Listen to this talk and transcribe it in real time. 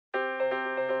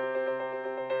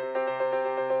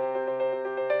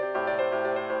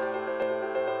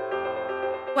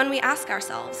When we ask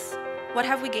ourselves, what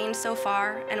have we gained so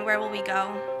far and where will we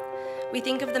go? We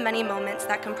think of the many moments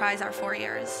that comprise our 4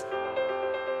 years.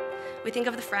 We think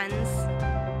of the friends,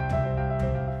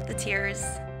 the tears,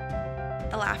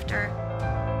 the laughter,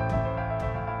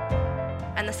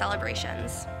 and the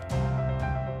celebrations.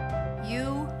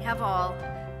 You have all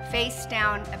faced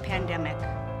down a pandemic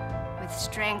with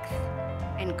strength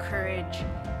and courage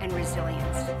and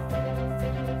resilience.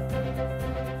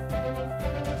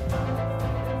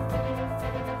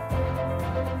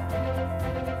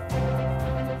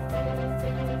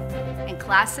 In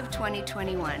class of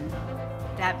 2021,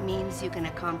 that means you can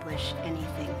accomplish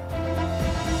anything.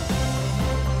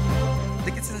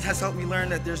 Dickinson has helped me learn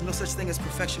that there's no such thing as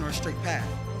perfection or a straight path,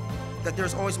 that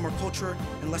there's always more culture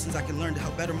and lessons I can learn to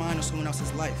help better mine or someone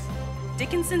else's life.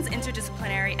 Dickinson's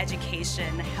interdisciplinary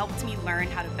education helped me learn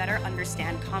how to better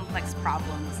understand complex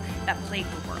problems that plague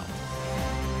the world.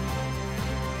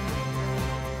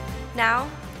 Now,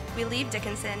 we leave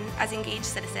Dickinson as engaged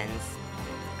citizens,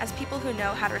 as people who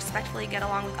know how to respectfully get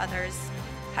along with others,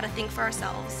 how to think for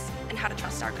ourselves, and how to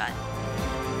trust our gut.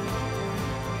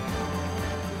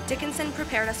 Dickinson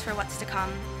prepared us for what's to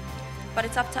come, but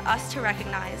it's up to us to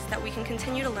recognize that we can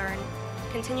continue to learn,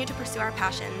 continue to pursue our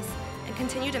passions, and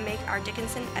continue to make our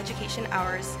Dickinson education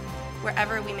ours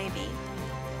wherever we may be.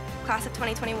 Class of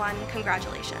 2021,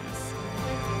 congratulations.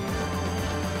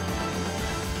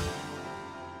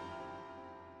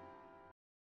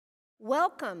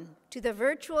 Welcome to the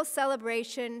virtual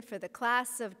celebration for the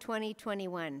class of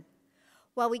 2021.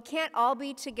 While we can't all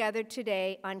be together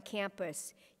today on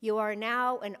campus, you are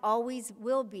now and always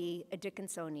will be a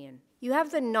Dickinsonian. You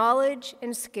have the knowledge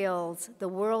and skills the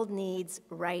world needs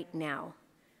right now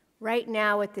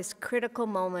at this critical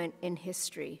moment in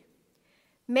history.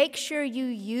 Make sure you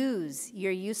use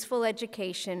your useful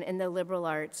education in the liberal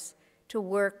arts to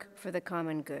work for the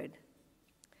common good.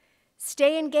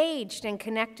 Stay engaged and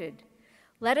connected.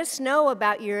 Let us know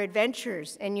about your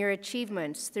adventures and your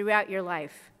achievements throughout your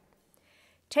life.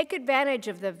 Take advantage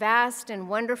of the vast and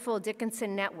wonderful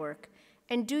Dickinson network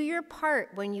and do your part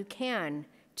when you can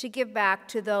to give back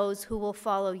to those who will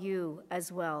follow you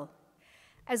as well.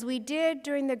 As we did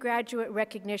during the Graduate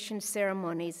Recognition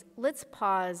Ceremonies, let's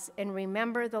pause and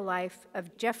remember the life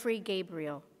of Jeffrey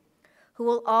Gabriel, who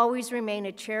will always remain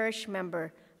a cherished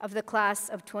member of the class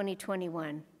of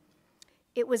 2021.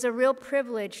 It was a real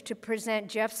privilege to present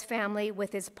Jeff's family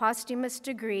with his posthumous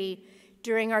degree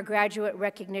during our Graduate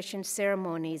Recognition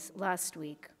Ceremonies last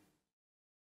week.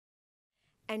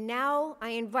 And now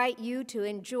I invite you to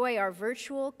enjoy our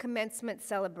virtual commencement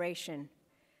celebration.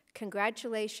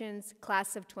 Congratulations,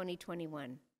 class of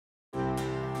 2021.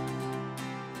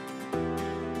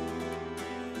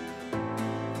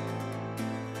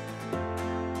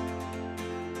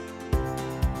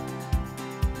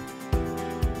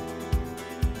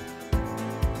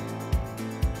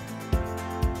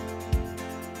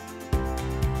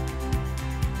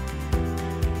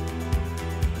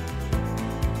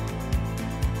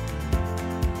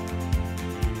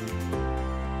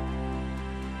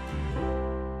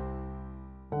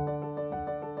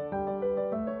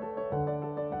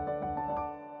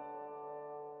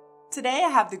 Today I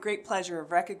have the great pleasure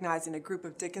of recognizing a group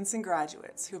of Dickinson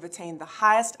graduates who have attained the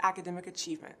highest academic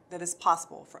achievement that is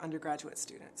possible for undergraduate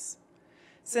students.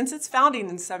 Since its founding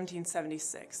in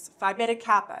 1776, Phi Beta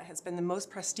Kappa has been the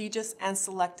most prestigious and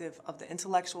selective of the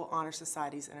intellectual honor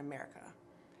societies in America.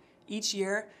 Each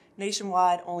year,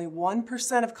 nationwide, only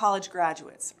 1% of college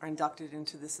graduates are inducted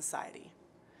into the society.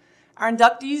 Our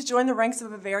inductees join the ranks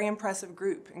of a very impressive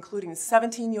group, including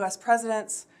 17 U.S.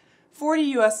 presidents, 40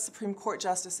 U.S. Supreme Court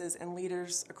justices, and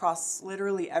leaders across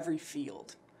literally every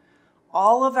field.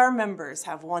 All of our members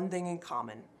have one thing in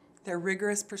common: their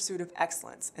rigorous pursuit of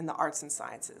excellence in the arts and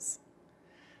sciences.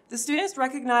 The students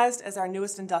recognized as our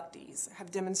newest inductees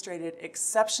have demonstrated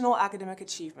exceptional academic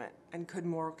achievement and good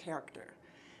moral character.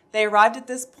 They arrived at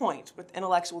this point with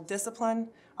intellectual discipline,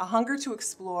 a hunger to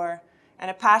explore, and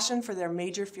a passion for their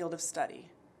major field of study.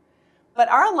 But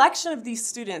our election of these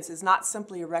students is not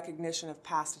simply a recognition of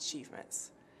past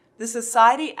achievements. The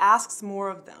society asks more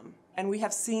of them, and we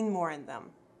have seen more in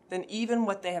them than even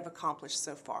what they have accomplished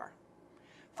so far.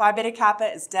 Phi Beta Kappa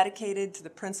is dedicated to the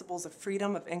principles of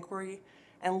freedom of inquiry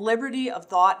and liberty of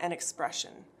thought and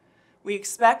expression. We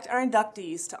expect our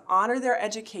inductees to honor their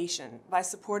education by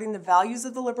supporting the values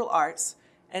of the liberal arts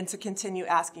and to continue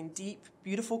asking deep,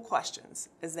 beautiful questions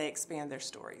as they expand their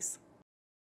stories.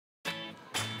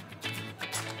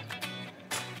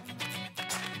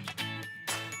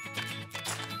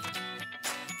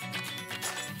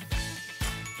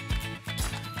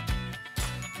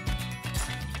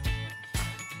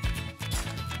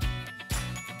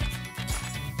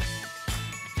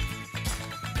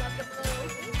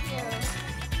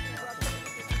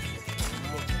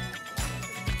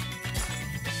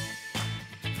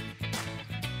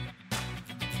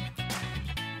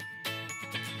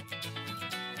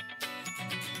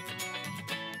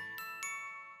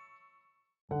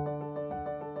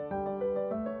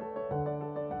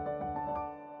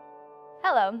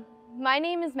 Hello, my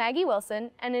name is Maggie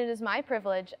Wilson, and it is my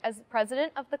privilege as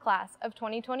president of the class of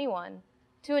 2021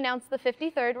 to announce the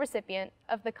 53rd recipient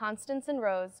of the Constance and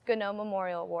Rose Gounod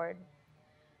Memorial Award.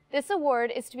 This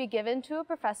award is to be given to a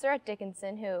professor at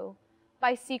Dickinson who,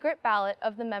 by secret ballot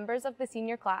of the members of the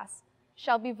senior class,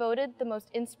 shall be voted the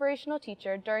most inspirational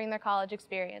teacher during their college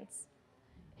experience.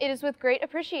 It is with great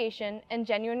appreciation and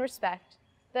genuine respect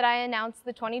that I announce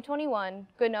the 2021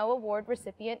 Gounod Award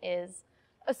recipient is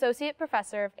Associate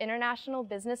Professor of International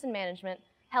Business and Management,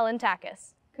 Helen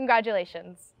Takis.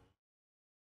 Congratulations.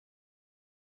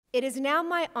 It is now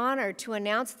my honor to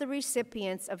announce the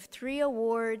recipients of 3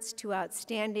 awards to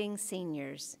outstanding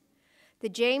seniors. The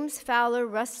James Fowler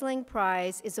Rustling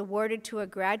Prize is awarded to a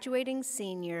graduating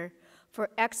senior for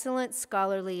excellent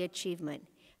scholarly achievement.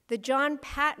 The John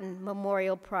Patton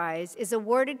Memorial Prize is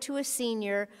awarded to a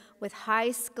senior with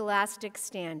high scholastic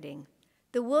standing.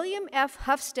 The William F.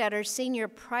 Hofstadter Senior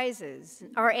Prizes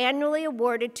are annually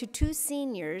awarded to 2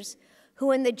 seniors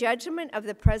who, in the judgment of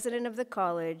the president of the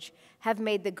college, have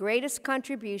made the greatest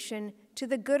contribution to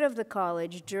the good of the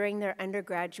college during their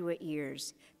undergraduate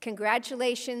years.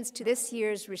 Congratulations to this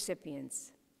year's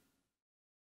recipients.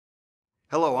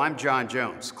 Hello, I'm John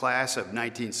Jones, class of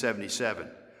 1977.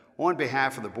 On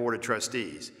behalf of the Board of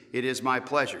Trustees, it is my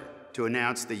pleasure to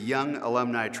announce the Young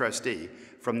Alumni Trustee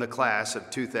from the class of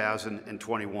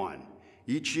 2021.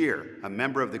 Each year, a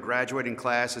member of the graduating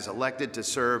class is elected to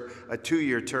serve a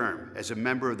 2-year term as a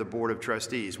member of the Board of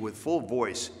Trustees with full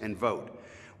voice and vote.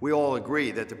 We all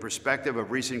agree that the perspective of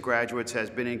recent graduates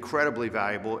has been incredibly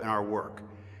valuable in our work.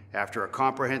 After a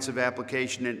comprehensive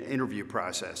application and interview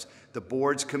process, the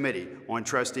Board's Committee on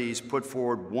Trustees put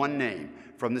forward one name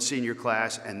from the senior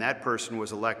class, and that person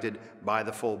was elected by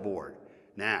the full Board.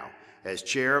 Now, as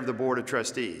Chair of the Board of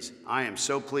Trustees, I am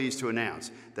so pleased to announce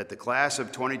that the Class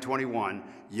of 2021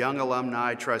 Young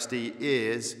Alumni Trustee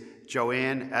is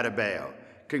Joanne Adebayo.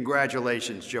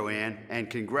 Congratulations, Joanne, and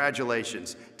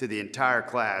congratulations to the entire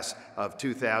Class of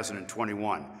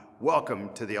 2021.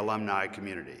 Welcome to the alumni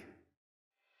community.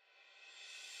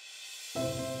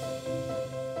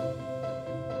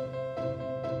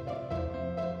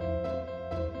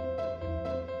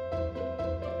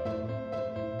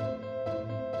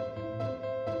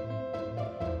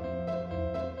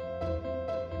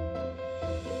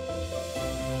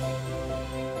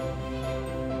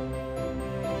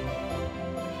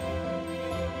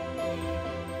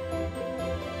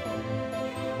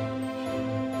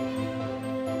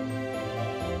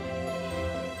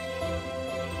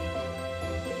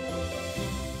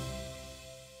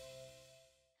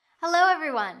 Hello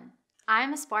everyone,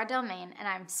 I'm Espoir Delmain and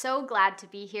I'm so glad to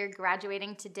be here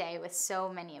graduating today with so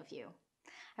many of you.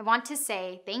 I want to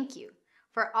say thank you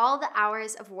for all the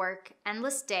hours of work,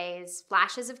 endless days,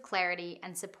 flashes of clarity,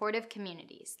 and supportive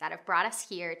communities that have brought us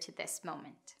here to this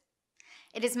moment.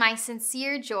 It is my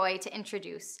sincere joy to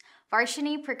introduce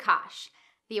Varshini Prakash,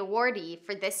 the awardee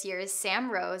for this year's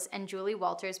Sam Rose and Julie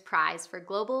Walters Prize for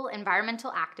Global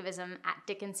Environmental Activism at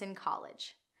Dickinson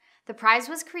College. The prize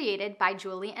was created by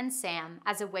Julie and Sam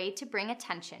as a way to bring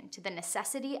attention to the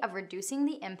necessity of reducing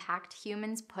the impact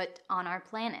humans put on our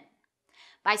planet.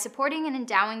 By supporting and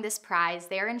endowing this prize,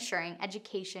 they are ensuring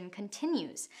education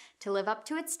continues to live up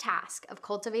to its task of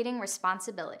cultivating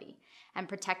responsibility and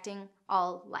protecting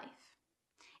all life.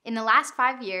 In the last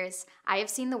 5 years, I have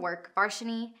seen the work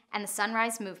Varshini and the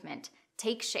Sunrise Movement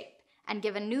take shape and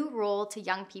give a new role to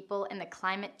young people in the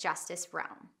climate justice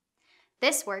realm.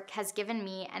 This work has given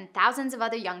me and thousands of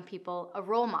other young people a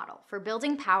role model for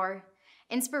building power,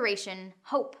 inspiration,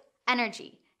 hope,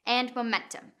 energy, and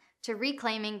momentum to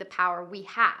reclaiming the power we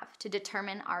have to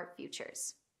determine our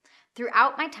futures.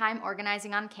 Throughout my time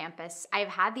organizing on campus, I have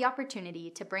had the opportunity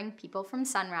to bring people from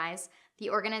Sunrise, the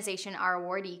organization our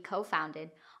awardee co-founded,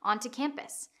 onto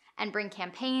campus and bring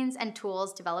campaigns and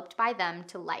tools developed by them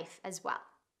to life as well.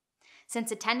 Since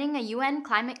attending a UN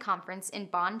climate conference in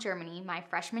Bonn, Germany, my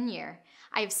freshman year,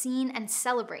 I have seen and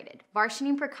celebrated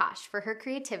Varshini Prakash for her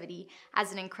creativity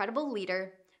as an incredible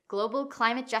leader, global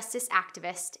climate justice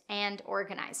activist, and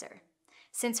organizer.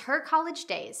 Since her college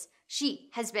days, she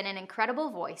has been an incredible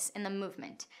voice in the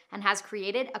movement and has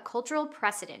created a cultural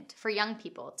precedent for young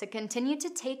people to continue to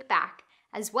take back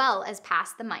as well as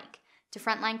pass the mic to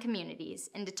frontline communities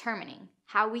in determining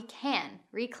how we can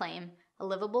reclaim a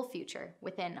livable future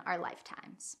within our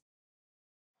lifetimes.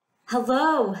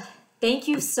 Hello. Thank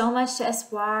you so much to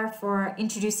Espoir for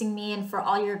introducing me and for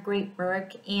all your great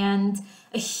work. And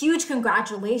a huge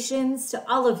congratulations to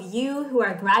all of you who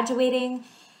are graduating.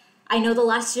 I know the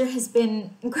last year has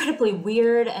been incredibly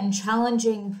weird and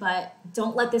challenging, but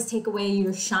don't let this take away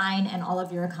your shine and all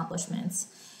of your accomplishments.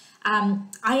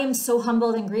 I am so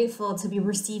humbled and grateful to be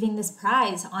receiving this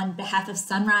prize on behalf of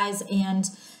Sunrise and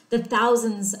the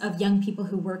thousands of young people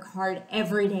who work hard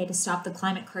every day to stop the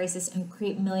climate crisis and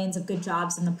create millions of good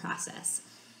jobs in the process.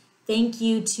 Thank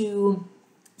you to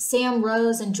Sam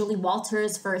Rose and Julie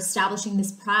Walters for establishing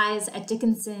this prize at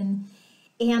Dickinson.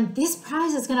 And this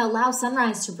prize is going to allow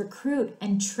Sunrise to recruit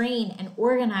and train and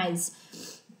organize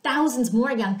thousands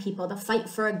more young people to fight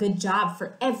for a good job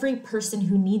for every person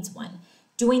who needs one,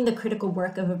 doing the critical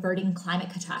work of averting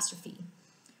climate catastrophe.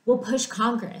 We'll push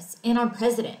Congress and our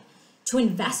president to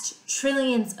invest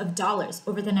trillions of dollars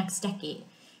over the next decade,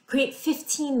 create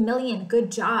 15 million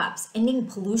good jobs, ending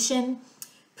pollution,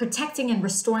 protecting and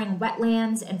restoring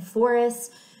wetlands and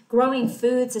forests, growing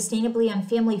food sustainably on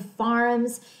family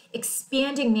farms,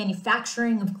 expanding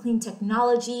manufacturing of clean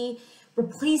technology,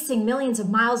 replacing millions of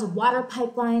miles of water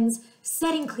pipelines,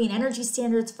 setting clean energy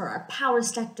standards for our power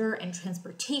sector and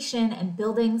transportation and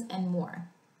buildings and more.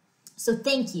 So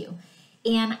thank you.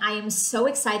 And I am so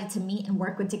excited to meet and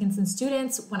work with Dickinson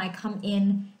students when I come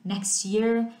in next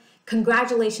year.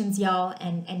 Congratulations, y'all,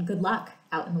 and good luck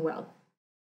out in the world.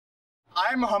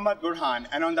 I'm Muhammad Burhan,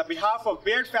 and on the behalf of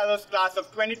Beard Fellows Class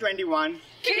of 2021,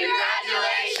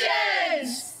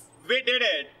 congratulations! We did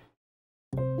it!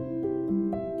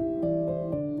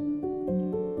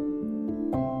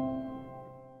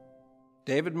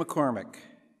 David McCormick,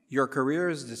 your career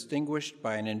is distinguished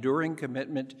by an enduring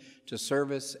commitment to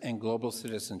service and global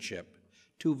citizenship,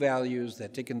 two values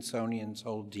that Dickinsonians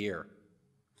hold dear.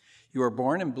 You were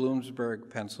born in Bloomsburg,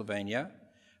 Pennsylvania,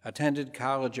 attended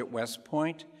college at West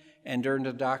Point, and earned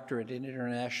a doctorate in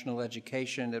international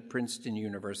education at Princeton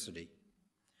University.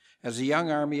 As a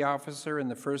young Army officer in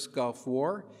the first Gulf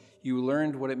War, you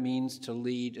learned what it means to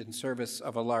lead in service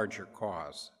of a larger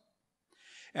cause.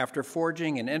 After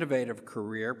forging an innovative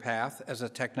career path as a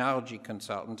technology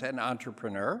consultant and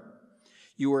entrepreneur,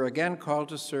 you were again called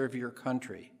to serve your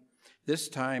country, this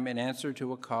time in answer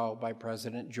to a call by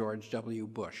President George W.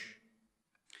 Bush.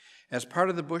 As part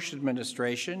of the Bush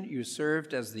administration, you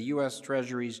served as the U.S.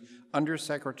 Treasury's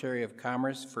Undersecretary of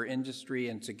Commerce for Industry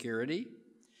and Security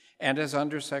and as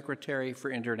Undersecretary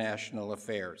for International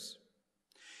Affairs.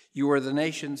 You were the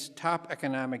nation's top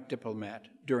economic diplomat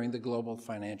during the global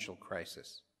financial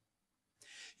crisis.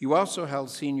 You also held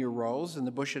senior roles in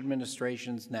the Bush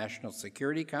administration's National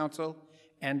Security Council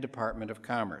and Department of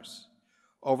Commerce,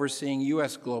 overseeing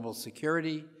U.S. global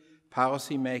security,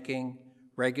 policymaking,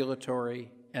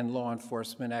 regulatory, and law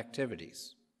enforcement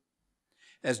activities.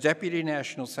 As Deputy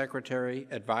National Secretary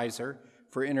Advisor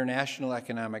for International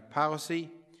Economic Policy,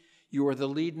 you were the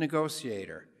lead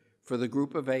negotiator for the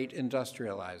Group of 8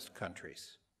 industrialized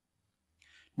countries.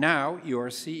 Now you are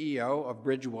CEO of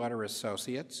Bridgewater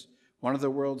Associates, one of the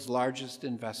world's largest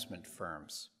investment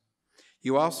firms.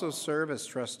 You also serve as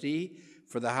trustee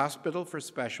for the Hospital for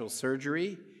Special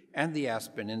Surgery and the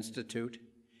Aspen Institute,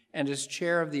 and as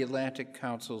chair of the Atlantic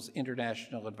Council's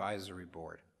International Advisory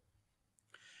Board.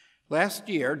 Last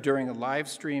year, during a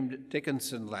live-streamed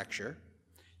Dickinson lecture,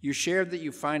 you shared that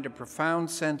you find a profound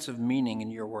sense of meaning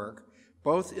in your work,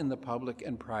 both in the public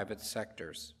and private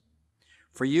sectors.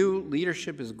 For you,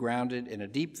 leadership is grounded in a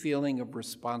deep feeling of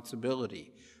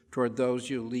responsibility toward those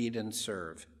you lead and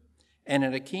serve, and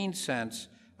in a keen sense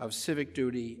of civic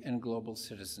duty and global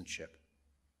citizenship.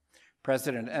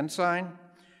 President Ensign,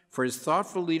 for his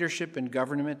thoughtful leadership in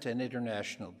government and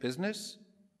international business,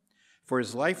 for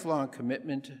his lifelong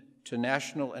commitment to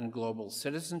national and global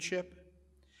citizenship,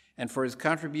 and for his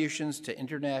contributions to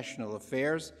international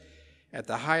affairs at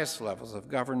the highest levels of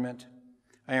government,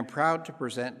 I am proud to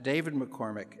present David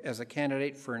McCormick as a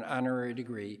candidate for an honorary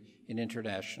degree in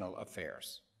international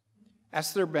affairs.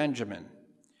 Esther Benjamin,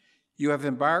 you have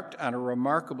embarked on a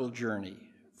remarkable journey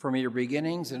from your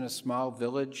beginnings in a small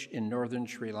village in northern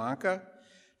Sri Lanka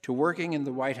to working in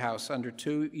the White House under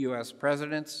 2 U.S.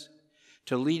 presidents,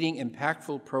 to leading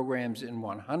impactful programs in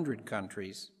 100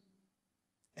 countries,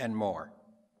 and more.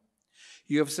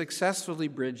 You have successfully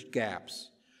bridged gaps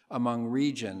among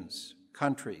regions,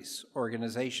 countries,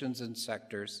 organizations, and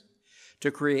sectors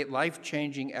to create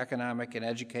life-changing economic and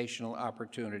educational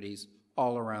opportunities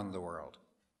all around the world.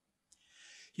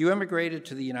 You immigrated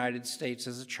to the United States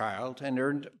as a child and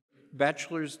earned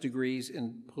bachelor's degrees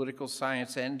in political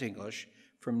science and English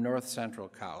from North Central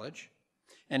College,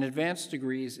 and advanced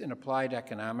degrees in applied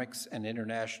economics and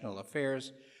international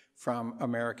affairs from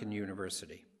American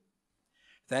University.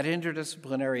 That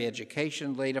interdisciplinary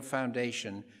education laid a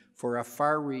foundation for a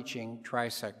far-reaching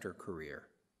tri-sector career.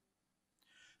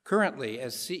 Currently,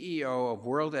 as CEO of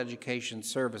World Education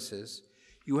Services,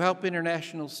 you help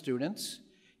international students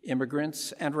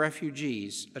immigrants, and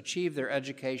refugees achieve their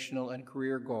educational and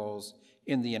career goals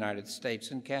in the United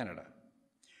States and Canada.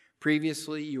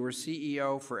 Previously, you were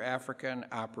CEO for African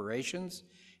Operations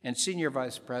and Senior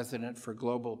Vice President for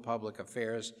Global Public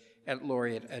Affairs at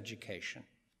Laureate Education.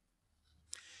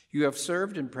 You have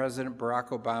served in President Barack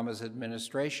Obama's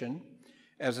administration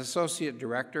as Associate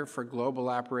Director for Global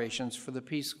Operations for the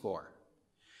Peace Corps,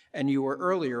 and you were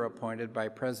earlier appointed by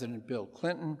President Bill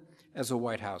Clinton as a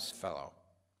White House Fellow.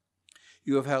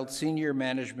 You have held senior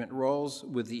management roles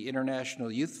with the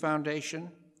International Youth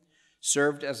Foundation,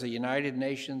 served as a United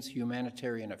Nations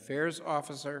Humanitarian Affairs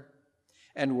Officer,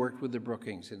 and worked with the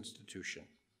Brookings Institution.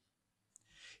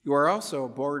 You are also a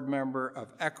board member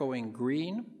of Echoing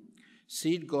Green,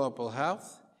 Seed Global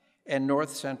Health, and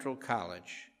North Central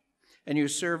College, and you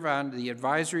serve on the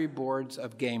advisory boards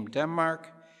of GAME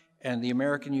Denmark and the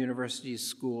American University's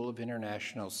School of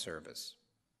International Service.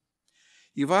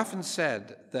 You've often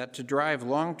said that to drive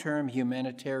long-term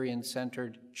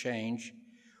humanitarian-centered change,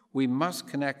 we must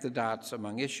connect the dots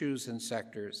among issues and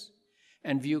sectors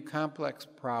and view complex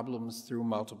problems through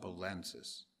multiple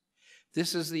lenses.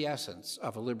 This is the essence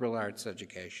of a liberal arts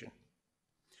education.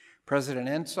 President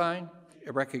Ensign,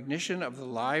 a recognition of the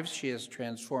lives she has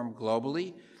transformed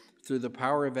globally through the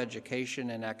power of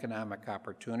education and economic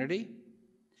opportunity,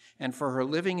 and for her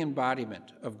living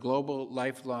embodiment of global,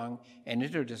 lifelong, and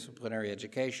interdisciplinary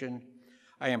education,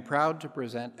 I am proud to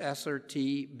present Esther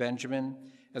T. Benjamin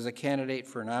as a candidate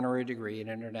for an honorary degree in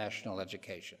international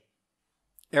education.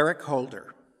 Eric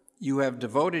Holder, you have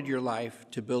devoted your life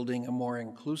to building a more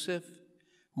inclusive,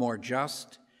 more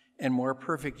just, and more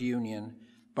perfect union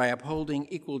by upholding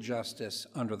equal justice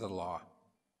under the law.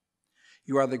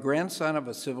 You are the grandson of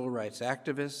a civil rights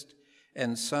activist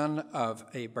and son of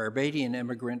a Barbadian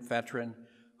immigrant veteran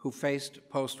who faced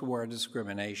post-war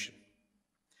discrimination.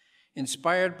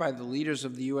 Inspired by the leaders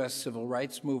of the U.S. civil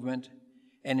rights movement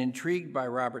and intrigued by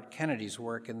Robert Kennedy's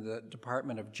work in the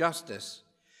Department of Justice,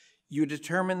 you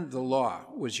determined the law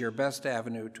was your best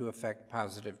avenue to effect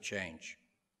positive change.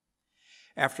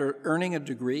 After earning a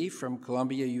degree from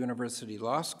Columbia University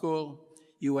Law School,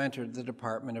 you entered the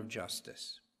Department of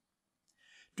Justice.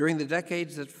 During the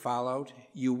decades that followed,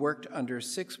 you worked under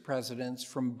 6 presidents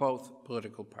from both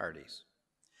political parties.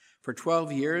 For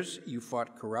 12 years, you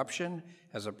fought corruption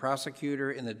as a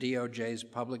prosecutor in the DOJ's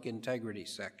Public Integrity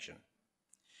Section.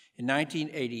 In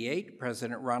 1988,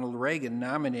 President Ronald Reagan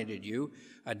nominated you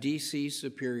a D.C.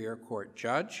 Superior Court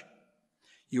judge.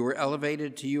 You were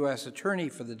elevated to U.S. Attorney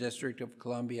for the District of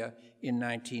Columbia in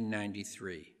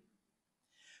 1993.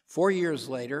 4 years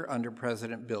later, under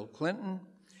President Bill Clinton,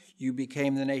 you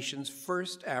became the nation's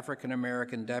first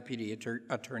African-American Deputy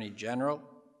Attorney General.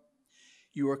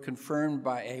 You were confirmed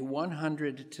by a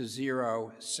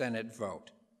 100-0 Senate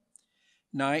vote,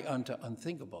 nigh unto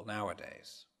unthinkable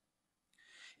nowadays.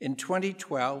 In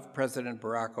 2012, President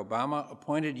Barack Obama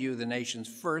appointed you the nation's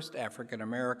first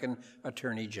African-American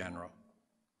Attorney General.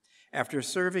 After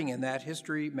serving in that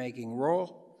history-making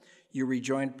role, you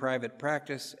rejoined private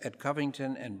practice at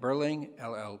Covington & Burling,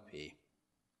 LLP.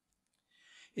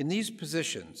 In these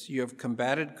positions, you have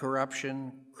combated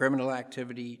corruption, criminal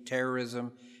activity,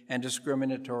 terrorism, and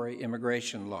discriminatory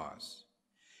immigration laws.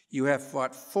 You have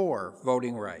fought for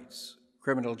voting rights,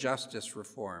 criminal justice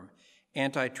reform,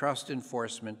 antitrust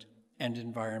enforcement, and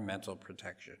environmental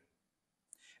protection.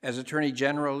 As Attorney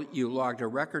General, you logged a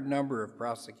record number of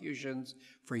prosecutions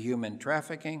for human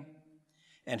trafficking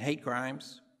and hate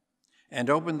crimes, and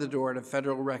opened the door to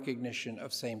federal recognition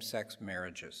of same-sex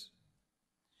marriages.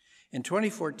 In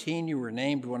 2014, you were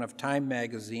named one of Time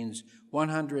Magazine's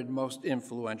 100 most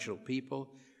influential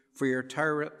people for your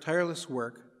tireless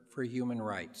work for human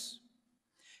rights.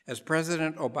 As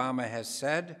President Obama has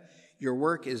said, your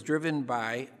work is driven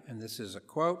by, and this is a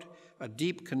quote, a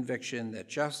deep conviction that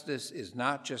justice is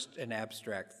not just an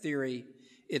abstract theory,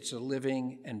 it's a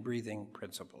living and breathing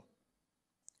principle.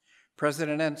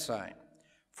 President Ensign,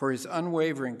 for his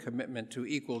unwavering commitment to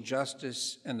equal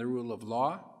justice and the rule of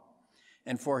law,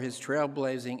 and for his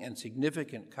trailblazing and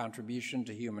significant contribution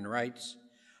to human rights,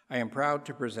 I am proud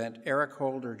to present Eric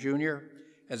Holder, Jr.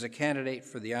 as a candidate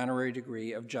for the honorary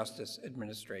degree of Justice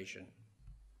Administration.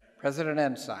 President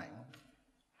Ensign.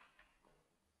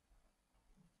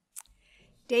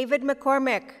 David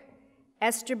McCormick,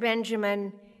 Esther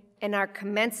Benjamin, and our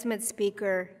commencement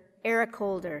speaker, Eric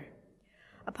Holder.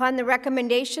 Upon the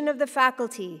recommendation of the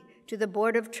faculty to the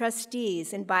Board of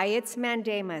Trustees and by its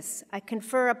mandamus, I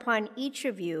confer upon each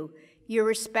of you your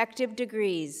respective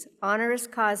degrees, honoris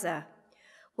causa,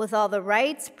 with all the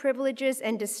rights, privileges,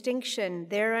 and distinction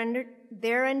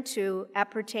thereunto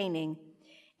appertaining,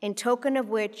 in token of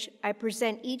which I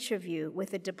present each of you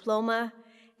with a diploma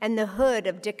and the hood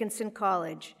of Dickinson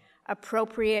College,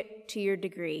 appropriate to your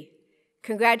degree.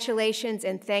 Congratulations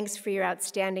and thanks for your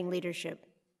outstanding leadership.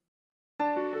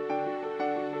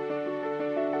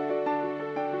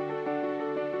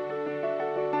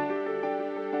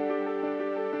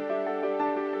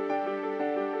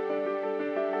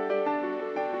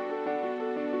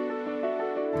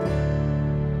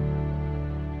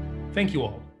 Thank you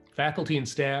all, faculty and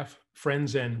staff,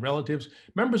 friends and relatives,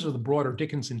 members of the broader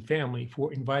Dickinson family,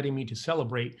 for inviting me to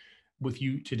celebrate with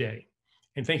you today.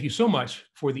 And thank you so much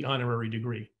for the honorary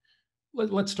degree.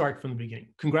 Let's start from the beginning.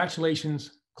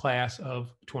 Congratulations, class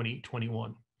of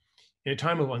 2021. In a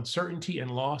time of uncertainty and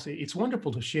loss, it's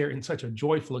wonderful to share in such a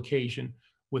joyful occasion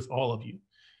with all of you.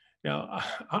 Now,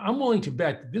 I'm willing to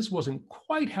bet that this wasn't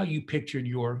quite how you pictured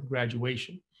your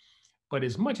graduation. But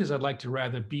as much as I'd like to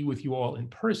rather be with you all in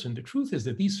person, the truth is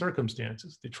that these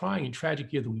circumstances, the trying and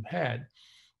tragic year that we've had,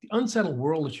 the unsettled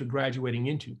world that you're graduating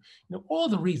into, all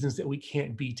the reasons that we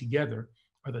can't be together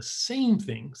are the same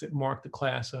things that mark the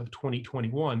class of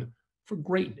 2021 for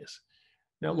greatness.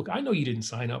 Now, look, I know you didn't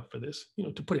sign up for this,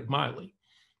 to put it mildly,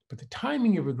 but the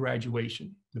timing of your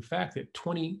graduation, the fact that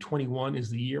 2021 is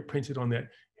the year printed on that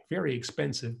very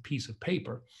expensive piece of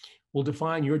paper, will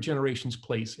define your generation's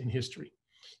place in history.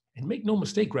 And make no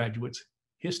mistake, graduates,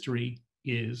 history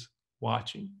is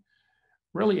watching.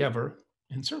 Rarely ever,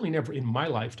 and certainly never in my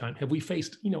lifetime, have we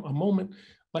faced, a moment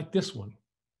like this one,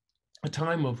 a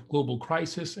time of global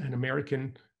crisis and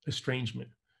American estrangement,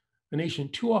 a nation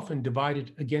too often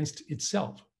divided against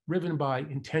itself, riven by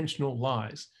intentional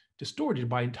lies, distorted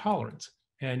by intolerance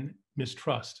and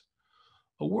mistrust,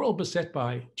 a world beset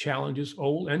by challenges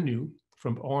old and new,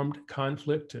 from armed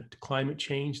conflict to climate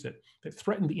change that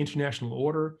threaten the international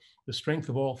order, the strength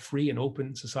of all free and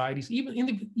open societies,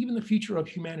 even the future of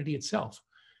humanity itself.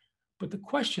 But the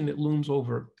question that looms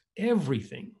over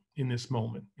everything in this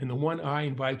moment, and the one I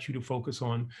invite you to focus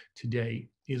on today,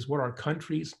 is what our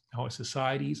countries, our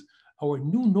societies, our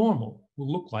new normal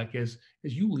will look like as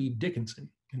you leave Dickinson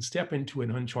and step into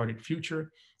an uncharted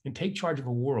future and take charge of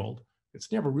a world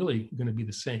that's never really going to be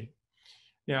the same.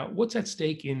 Now, what's at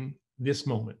stake in this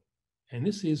moment, and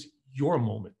this is your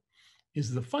moment,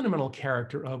 is the fundamental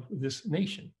character of this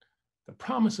nation, the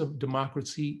promise of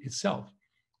democracy itself,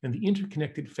 and the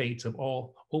interconnected fates of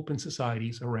all open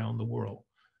societies around the world.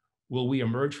 Will we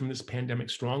emerge from this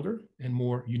pandemic stronger and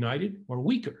more united, or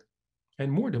weaker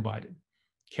and more divided?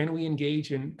 Can we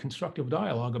engage in constructive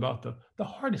dialogue about the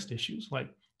hardest issues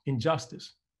like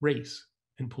injustice, race,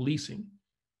 and policing?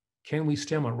 Can we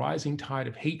stem a rising tide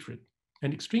of hatred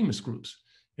and extremist groups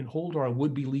and hold our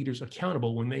would-be leaders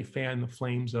accountable when they fan the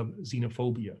flames of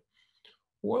xenophobia?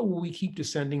 Or will we keep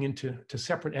descending into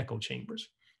separate echo chambers,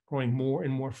 growing more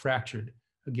and more fractured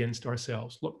against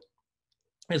ourselves? Look,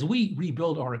 as we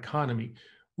rebuild our economy,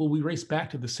 will we race back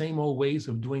to the same old ways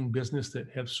of doing business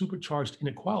that have supercharged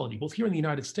inequality, both here in the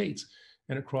United States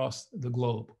and across the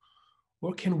globe?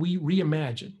 Or can we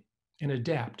reimagine and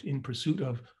adapt in pursuit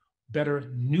of better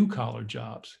new-collar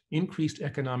jobs, increased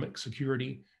economic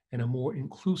security, and a more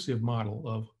inclusive model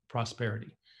of prosperity?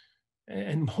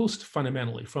 And most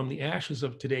fundamentally, from the ashes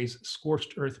of today's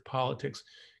scorched earth politics,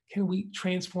 can we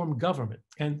transform government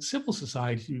and civil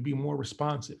society to be more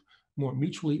responsive, more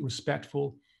mutually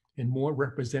respectful, and more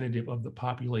representative of the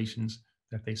populations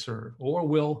that they serve? Or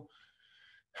will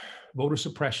voter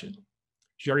suppression,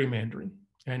 gerrymandering,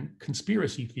 and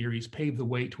conspiracy theories pave the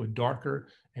way to a darker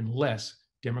and less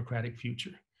democratic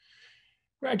future?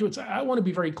 Graduates, I want to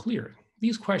be very clear.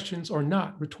 These questions are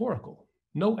not rhetorical.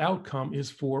 No outcome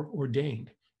is foreordained.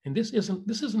 And this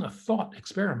isn't a thought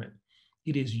experiment.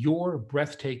 It is your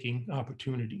breathtaking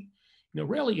opportunity.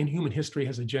 Rarely in human history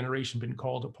has a generation been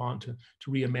called upon to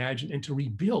reimagine and to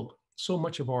rebuild so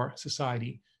much of our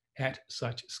society at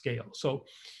such scale. So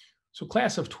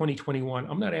class of 2021,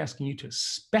 I'm not asking you to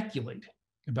speculate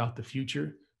about the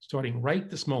future starting right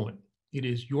this moment. It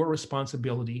is your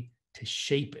responsibility to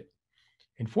shape it.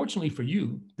 And fortunately for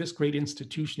you, this great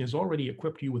institution has already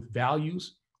equipped you with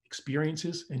values,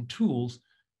 experiences, and tools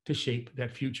to shape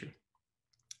that future.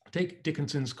 Take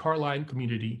Dickinson's Carline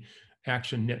Community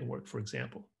Action Network, for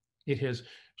example. It has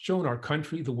shown our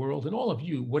country, the world, and all of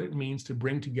you what it means to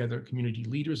bring together community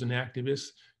leaders and activists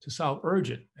to solve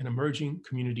urgent and emerging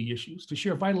community issues, to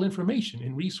share vital information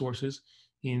and resources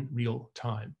in real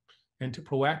time, and to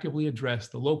proactively address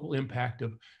the local impact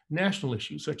of national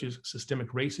issues such as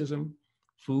systemic racism,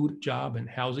 food, job, and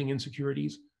housing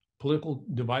insecurities, political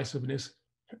divisiveness,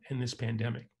 and this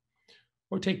pandemic.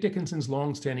 Or take Dickinson's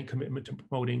longstanding commitment to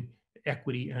promoting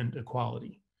equity and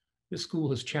equality. This school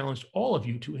has challenged all of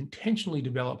you to intentionally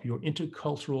develop your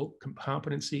intercultural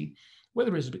competency,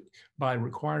 whether it's by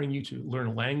requiring you to learn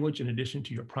a language in addition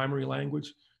to your primary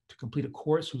language, to complete a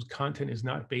course whose content is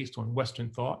not based on Western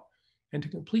thought, and to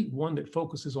complete one that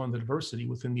focuses on the diversity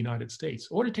within the United States,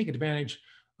 or to take advantage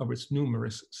of its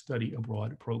numerous study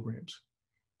abroad programs,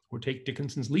 or take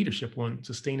Dickinson's leadership on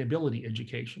sustainability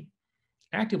education,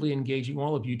 actively engaging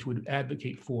all of you to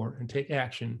advocate for and take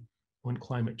action on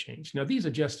climate change. Now, these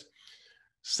are just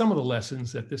some of the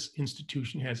lessons that this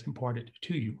institution has imparted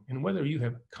to you. And whether you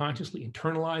have consciously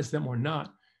internalized them or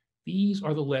not, these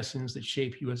are the lessons that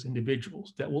shape you as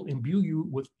individuals, that will imbue you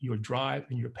with your drive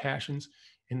and your passions,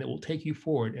 and that will take you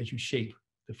forward as you shape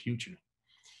the future.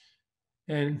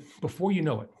 And before you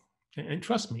know it, and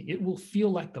trust me, it will feel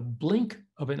like the blink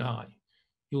of an eye.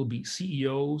 You'll be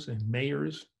CEOs and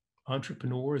mayors,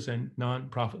 entrepreneurs and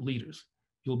nonprofit leaders.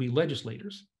 You'll be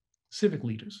legislators, civic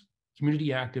leaders, community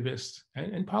activists,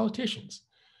 and politicians.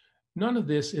 None of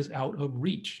this is out of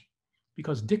reach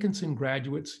because Dickinson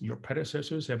graduates, your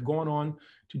predecessors, have gone on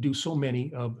to do so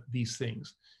many of these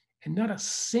things. And not a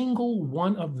single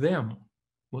one of them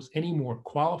was any more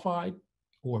qualified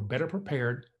or better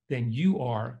prepared than you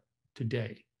are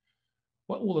today.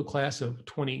 What will the class of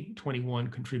 2021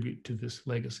 contribute to this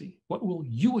legacy? What will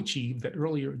you achieve that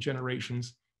earlier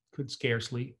generations could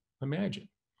scarcely imagine?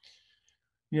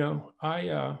 You know,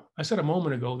 I said a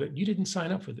moment ago that you didn't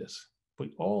sign up for this, but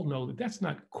all know that that's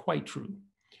not quite true.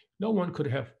 No one could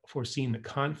have foreseen the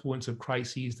confluence of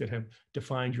crises that have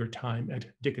defined your time at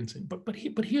Dickinson. But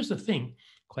here's the thing,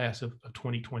 class of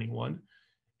 2021,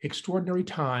 extraordinary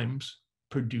times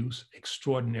produce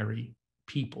extraordinary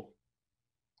people.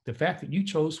 The fact that you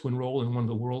chose to enroll in one of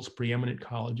the world's preeminent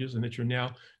colleges and that you're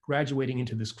now graduating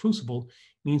into this crucible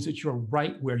means that you're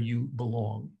right where you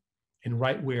belong and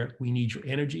right where we need your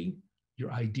energy,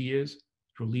 your ideas,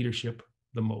 your leadership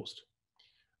the most.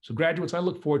 So graduates, I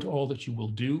look forward to all that you will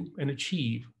do and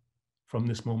achieve from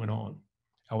this moment on.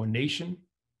 Our nation,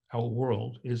 our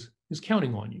world is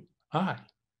counting on you. I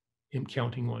am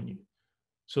counting on you.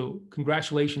 So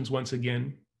congratulations once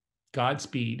again,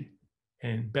 Godspeed,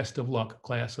 and best of luck,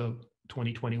 class of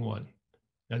 2021.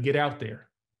 Now get out there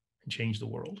and change the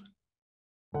world.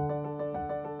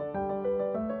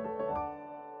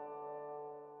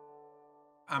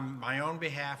 On my own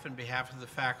behalf and behalf of the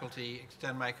faculty,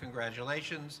 extend my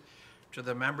congratulations to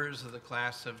the members of the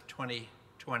class of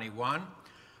 2021,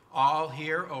 all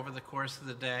here over the course of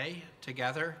the day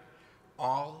together,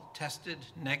 all tested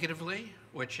negatively,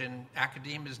 which in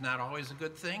academia is not always a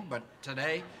good thing, but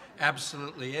today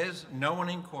absolutely is. No one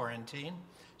in quarantine,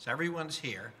 so everyone's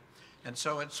here. And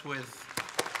so it's with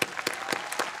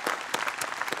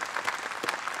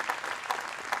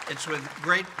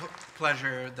great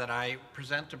pleasure that I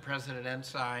present to President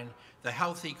Ensign the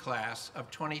healthy class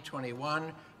of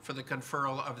 2021 for the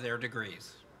conferral of their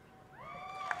degrees.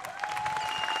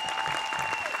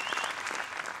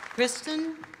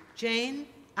 Kristen Jane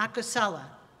Acosella.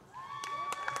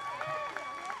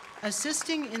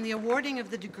 Assisting in the awarding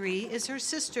of the degree is her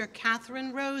sister,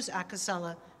 Catherine Rose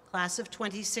Acosella, class of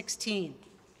 2016.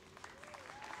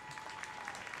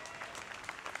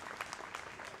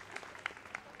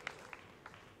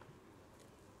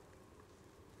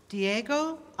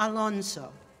 Diego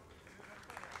Alonso.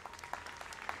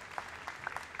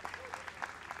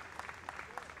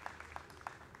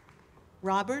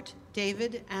 Robert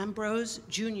David Ambrose,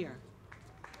 Jr.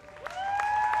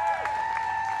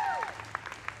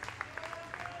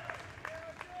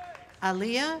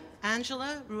 Alia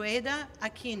Angela Rueda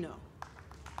Aquino.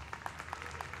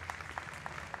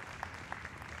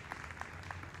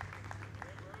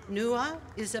 Nua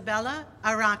Isabella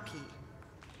Araki.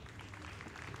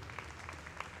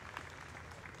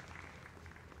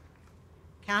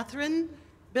 Catherine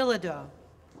Bilodeau.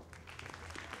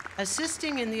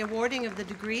 Assisting in the awarding of the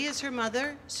degree is her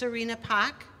mother, Serena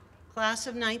Pack, class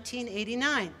of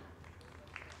 1989.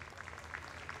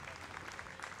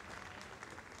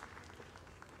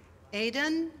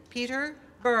 Aidan Peter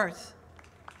Berth.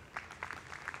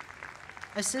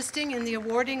 Assisting in the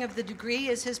awarding of the degree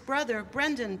is his brother,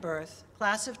 Brendan Berth,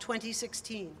 class of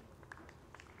 2016.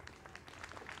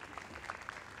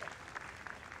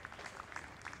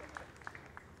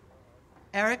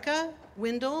 Erica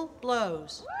Windle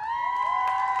Blows.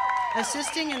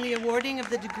 Assisting in the awarding of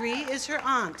the degree is her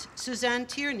aunt, Suzanne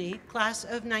Tierney, class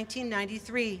of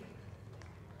 1993.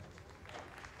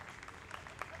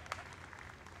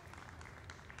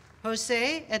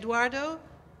 Jose Eduardo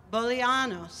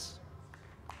Bolianos.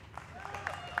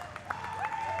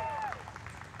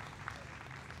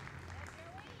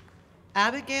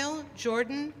 Abigail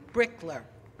Jordan Brickler.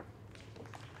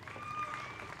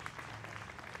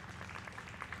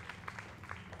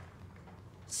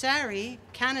 Sari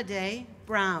Canaday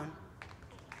Brown.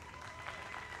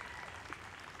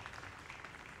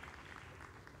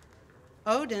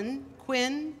 Odin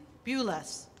Quinn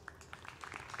Bulas.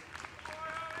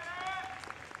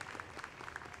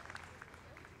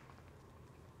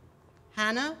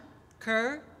 Hannah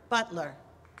Kerr Butler.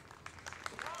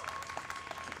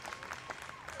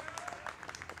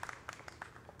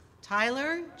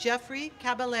 Tyler Jeffrey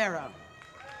Caballero.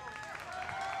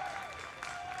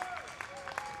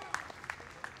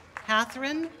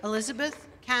 Catherine Elizabeth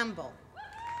Campbell.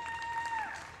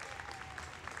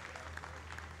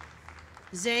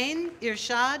 Zain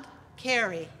Irshad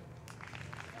Carey.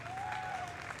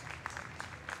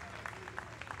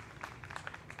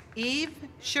 Eve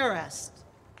Shurest.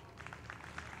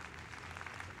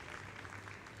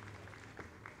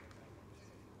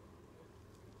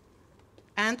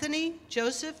 Anthony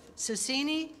Joseph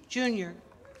Cicini, Jr.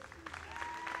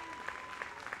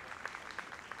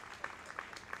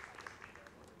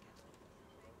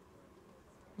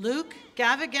 Luke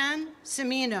Gavigan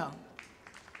Semino.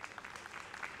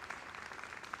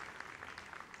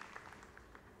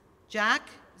 Jack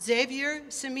Xavier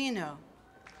Semino.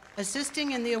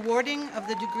 Assisting in the awarding of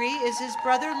the degree is his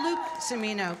brother Luke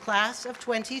Semino, class of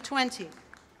 2020.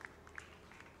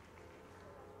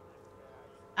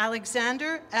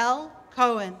 Alexander L.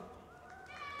 Cohen.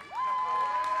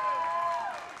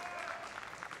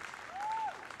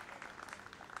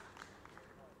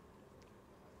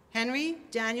 Henry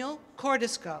Daniel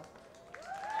Cordisco.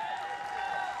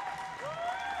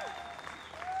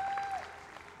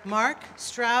 Mark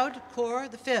Stroud Core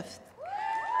V.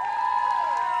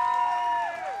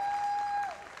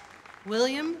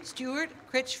 William Stewart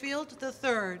Critchfield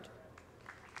III.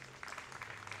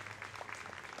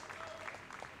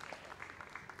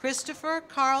 Christopher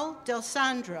Carl Del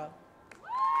Sandro.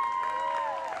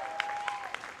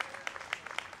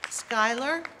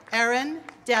 Skylar Erin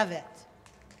Devitt.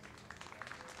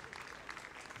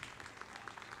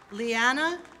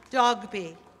 Leanna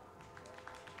Dogby.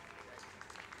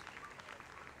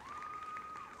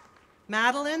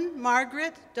 Madeline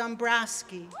Margaret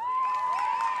Dombrowski.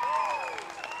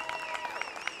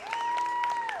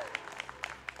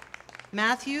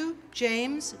 Matthew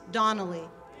James Donnelly.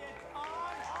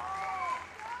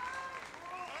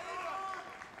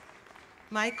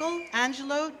 Michael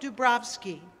Angelo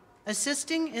Dubrovsky.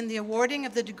 Assisting in the awarding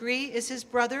of the degree is his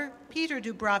brother, Peter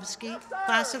Dubrovsky,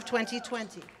 class of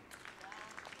 2020.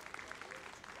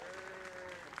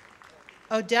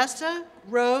 Odessa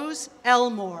Rose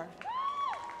Elmore.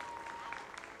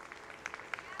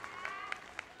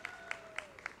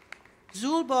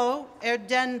 Zulbo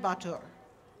Erdenbatur.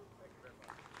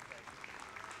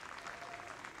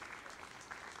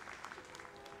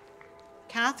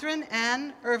 Catherine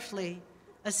Ann Erfley.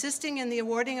 Assisting in the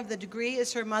awarding of the degree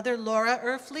is her mother, Laura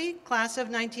Erfley, class of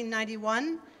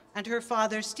 1991, and her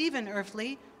father, Stephen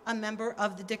Erfley, a member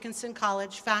of the Dickinson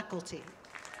College faculty.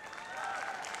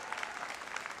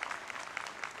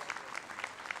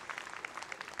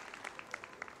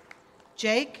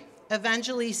 Jake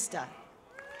Evangelista.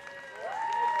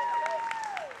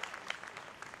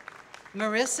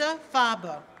 Marissa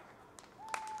Fabo.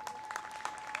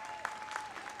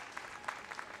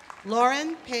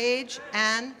 Lauren Page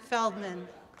Ann Feldman.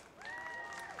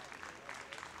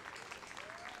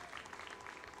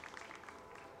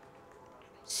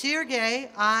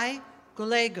 Sergei I.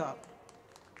 Gulego.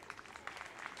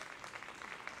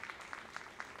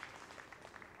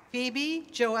 Phoebe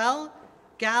Joelle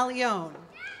Gallione.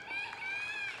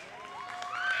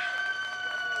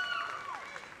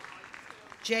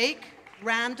 Jake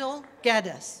Randall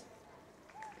Geddes.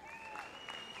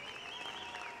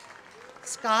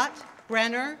 Scott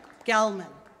Brenner Gelman.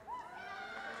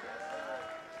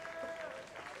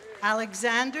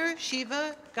 Alexander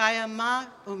Shiva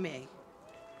Gayamaume.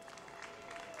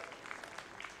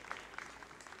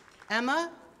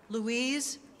 Emma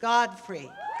Louise Godfrey.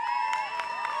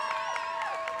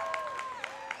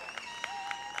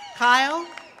 Kyle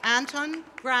Anton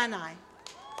Granai.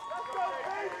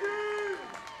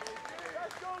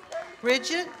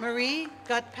 Bridget Marie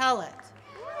Gutpellet.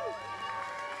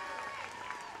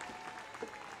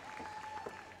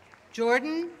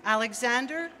 Jordan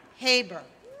Alexander Haber.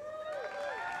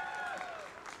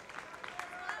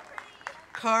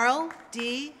 Carl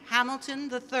D.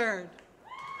 Hamilton III.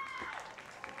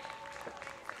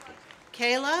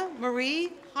 Kayla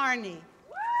Marie Harney.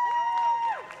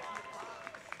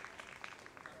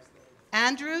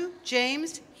 Andrew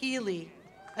James Healy.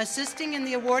 Assisting in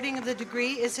the awarding of the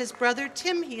degree is his brother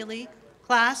Tim Healy,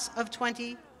 class of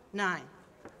 29.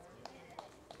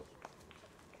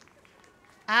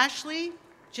 Ashley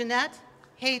Jeanette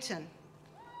Hayton.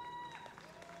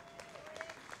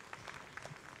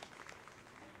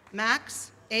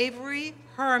 Max Avery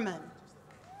Herman.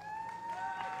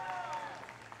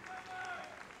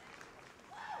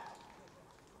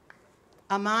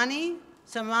 Amani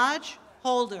Samaj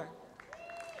Holder.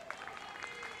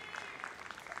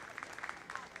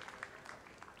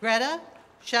 Greta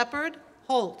Shepard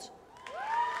Holt.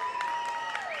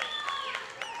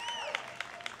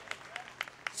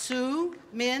 Sue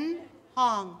Min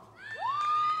Hong.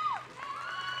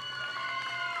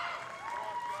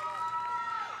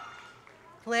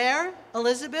 Claire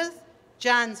Elizabeth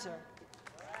Janzer.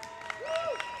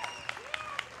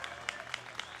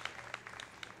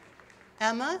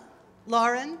 Emma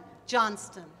Lauren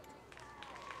Johnston.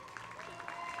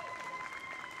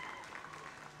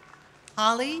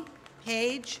 Holly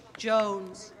Paige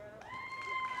Jones.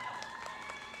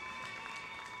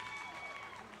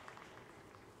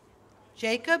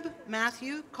 Jacob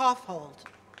Matthew Kaufhold.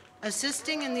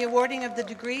 Assisting in the awarding of the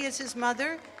degree is his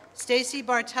mother, Stacy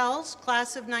Bartels,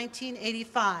 class of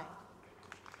 1985.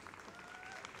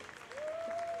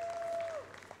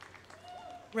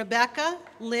 Rebecca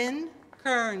Lynn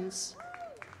Kearns.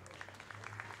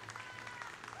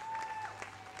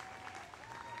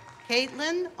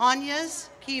 Caitlin Anyas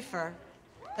Kiefer.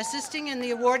 Assisting in the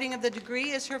awarding of the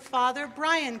degree is her father,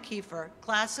 Brian Kiefer,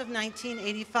 class of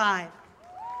 1985.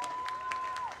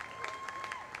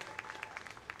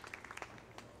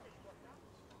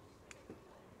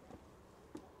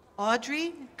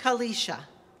 Audrey Kalisha.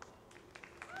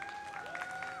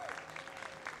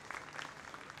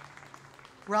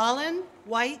 Rollin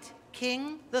White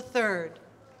King III.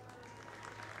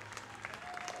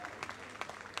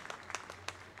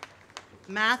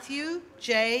 Matthew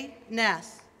J.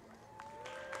 Ness.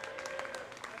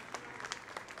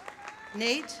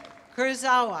 Nate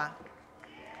Kurzawa.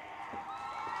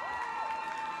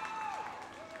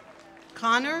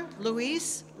 Connor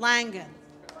Luis Langan.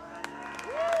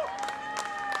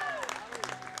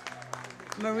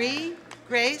 Marie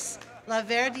Grace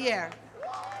Laverdiere.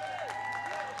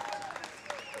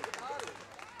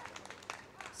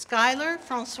 Skylar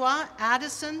Francois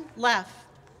Addison Leff.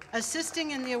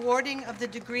 Assisting in the awarding of the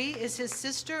degree is his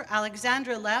sister,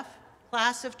 Alexandra Leff,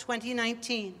 class of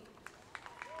 2019.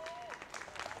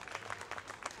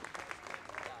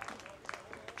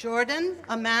 Jordan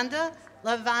Amanda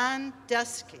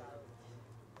Lewandowski.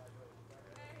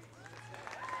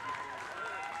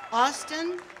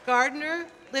 Austin Gardner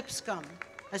Lipscomb.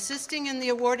 Assisting in the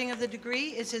awarding of the degree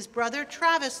is his brother,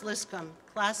 Travis Lipscomb,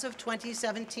 class of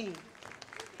 2017.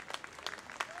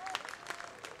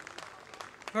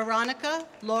 Veronica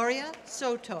Loria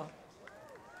Soto.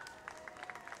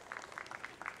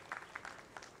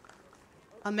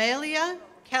 Amelia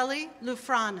Kelly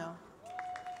Lufrano.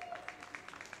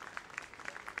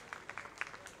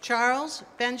 Charles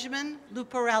Benjamin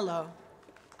Luparello.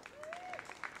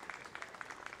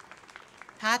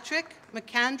 Patrick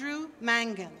McAndrew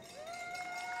Mangan.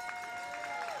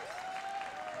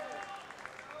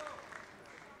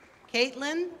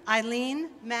 Caitlin Eileen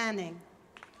Manning.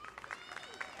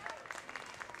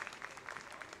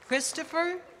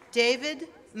 Christopher David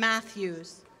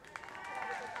Matthews.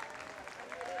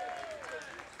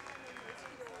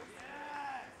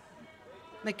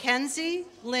 Mackenzie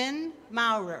Lynn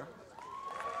Maurer.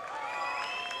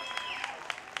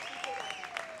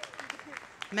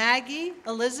 Maggie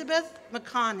Elizabeth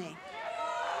McConney.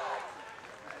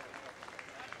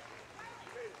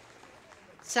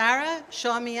 Sarah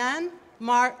Shamian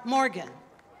Morgan.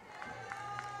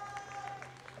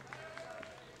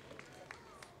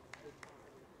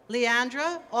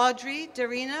 Leandra Audrey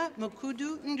Darina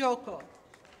Mukudu Njoko.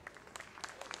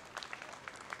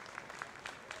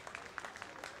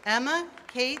 Emma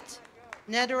Kate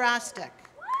Nedarastek.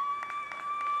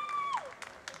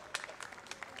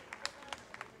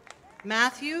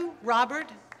 Matthew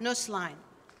Robert Nusslein.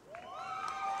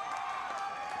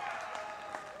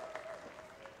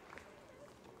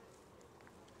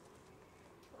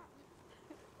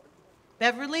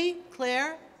 Beverly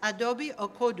Claire Adobe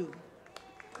Okodu.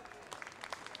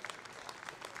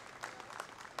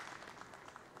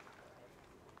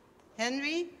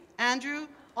 Henry Andrew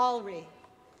Alry.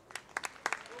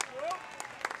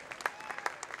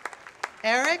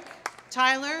 Eric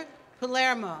Tyler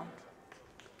Palermo.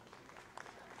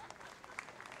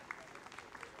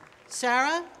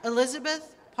 Sarah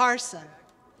Elizabeth Parson.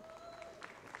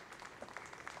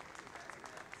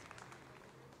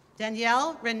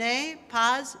 Danielle Renee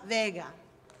Paz Vega.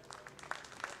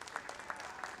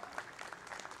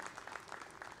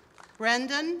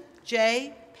 Brendan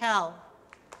J. Pell.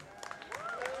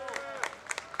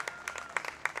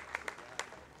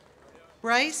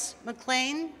 Bryce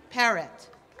McLean Parrott.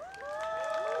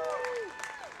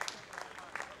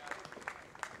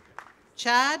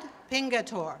 Chad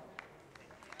Pingator.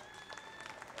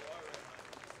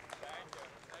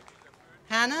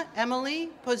 Hannah Emily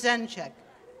Pozenchek.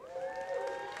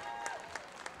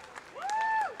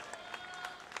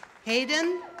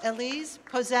 Hayden Elise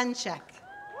Pozenchek.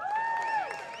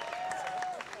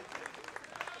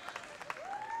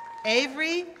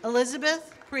 Avery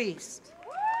Elizabeth Priest.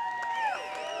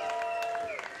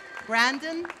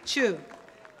 Brandon Chu.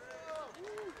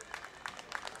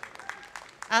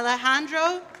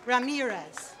 Alejandro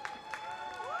Ramirez.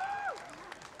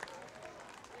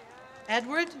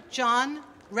 Edward John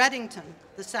Reddington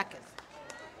II.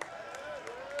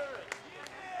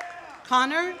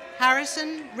 Connor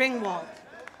Harrison Ringwald.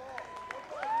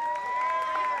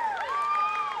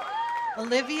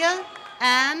 Olivia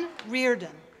Ann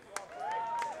Reardon.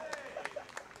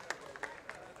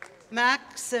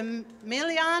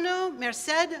 Maximiliano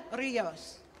Merced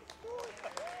Rios.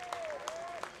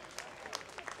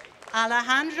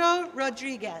 Alejandro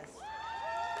Rodriguez.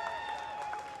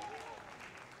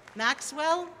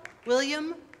 Maxwell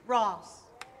William Ross.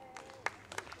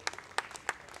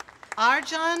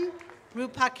 Arjan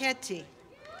Rupaketti.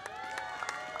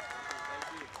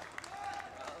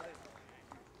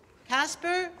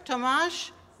 Kasper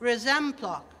Tomasz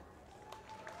Rezemplok.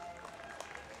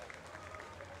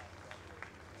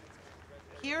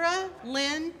 Kira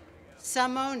Lynn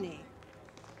Samoni.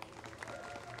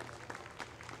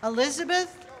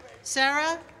 Elizabeth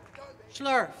Sarah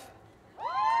Schlurf.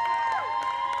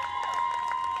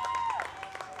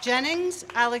 Jennings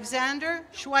Alexander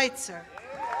Schweitzer.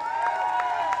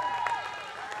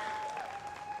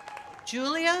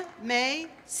 Julia May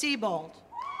Siebold.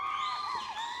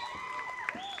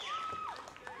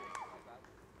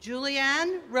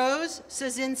 Julianne Rose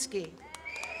Szynski.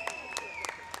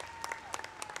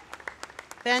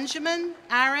 Benjamin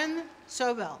Aaron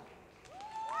Sobel.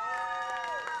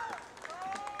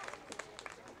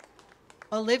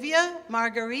 Olivia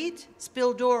Marguerite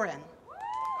Spildoran.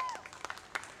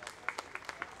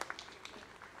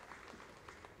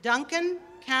 Duncan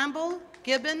Campbell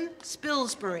Gibbon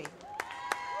Spilsbury.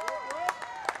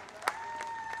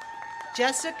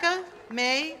 Jessica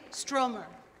May Stromer.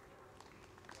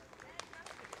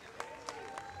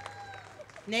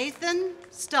 Nathan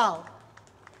Stull.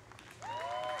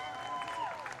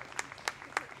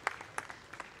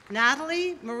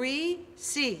 Natalie Marie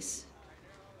Cease.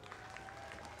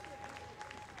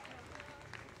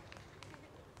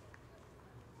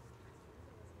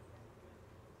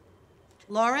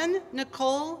 Lauren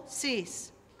Nicole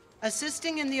Cease.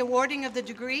 Assisting in the awarding of the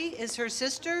degree is her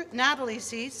sister, Natalie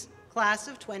Cease, class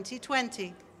of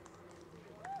 2020.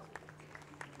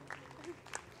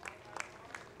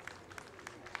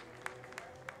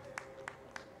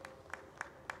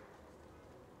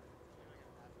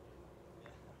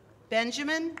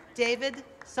 Benjamin David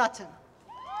Sutton.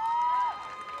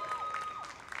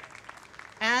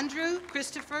 Andrew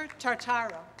Christopher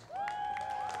Tartaro.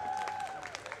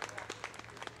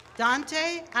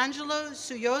 Dante Angelo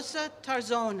Suyosa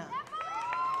Tarzona.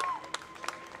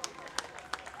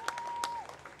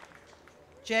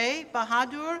 Jay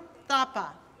Bahadur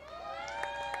Thapa.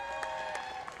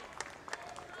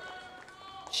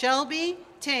 Shelby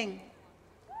Ting.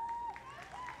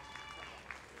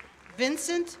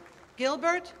 Vincent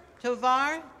Gilbert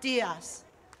Tovar Diaz.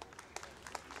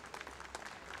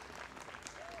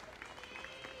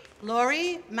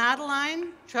 Lori Madeline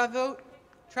Travulini,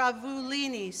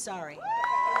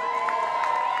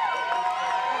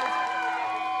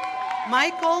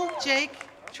 Michael Jake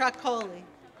Tracoli.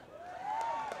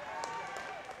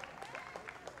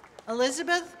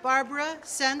 Elizabeth Barbara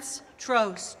Sense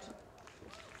Trost.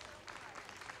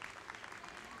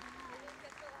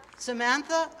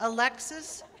 Samantha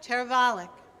Alexis Tervalik.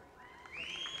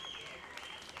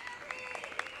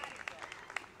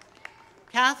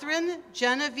 Catherine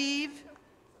Genevieve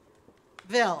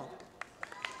Ville.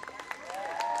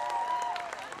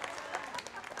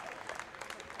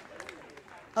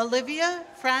 Olivia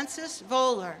Frances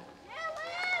Voller.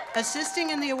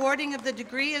 Assisting in the awarding of the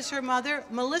degree is her mother,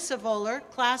 Melissa Voller,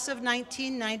 class of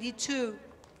 1992.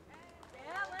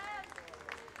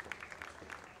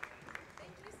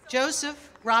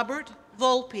 Joseph Robert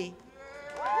Volpe.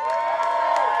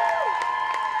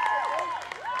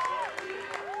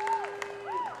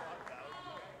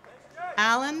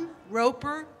 Alan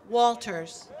Roper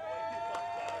Walters.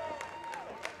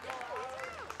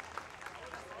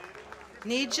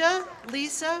 Nija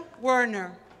Lisa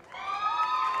Werner.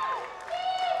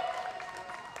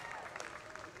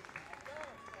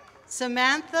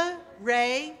 Samantha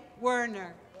Ray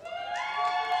Werner.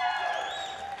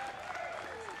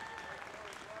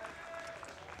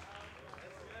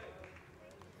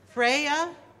 Freya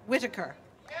Whitaker.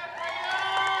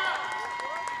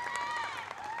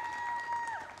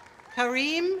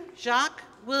 Kareem Jacques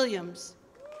Williams.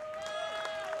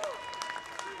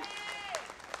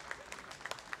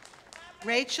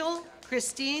 Rachel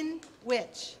Christine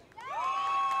Witch.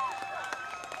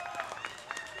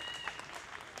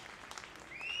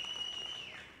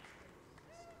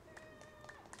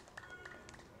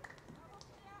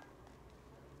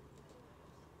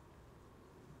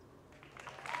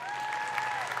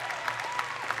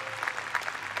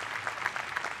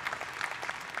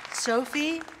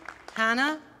 Sophie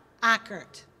Hannah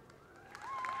Ackert.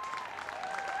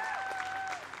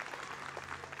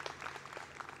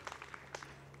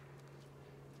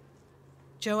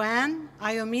 Joanne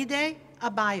Ayomide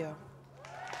Abayo.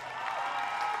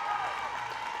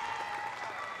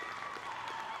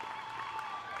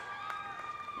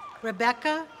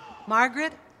 Rebecca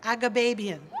Margaret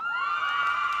Agababian.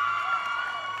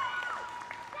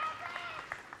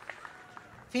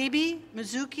 Phoebe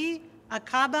Mizuki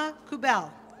Akaba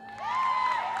Kubel.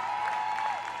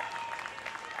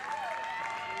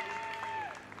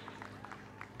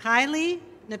 Kylie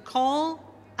Nicole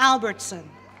Albertson.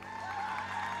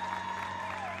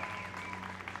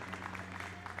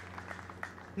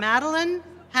 Madeline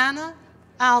Hannah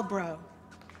Albro.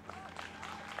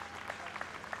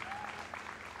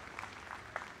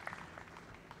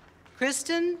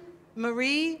 Kristen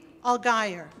Marie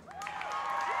Algeyer.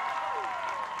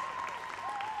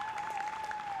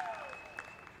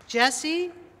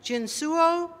 Jesse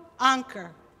Jinsuo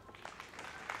Anker.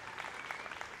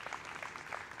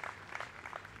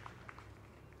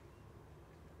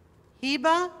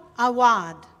 Hiba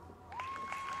Awad.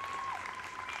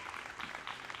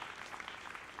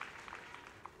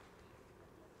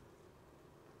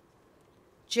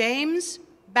 James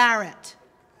Barrett.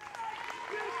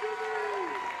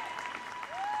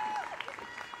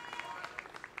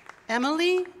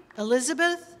 Emily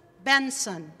Elizabeth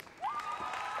Benson.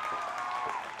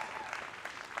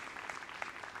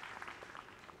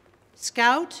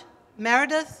 Scout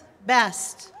Meredith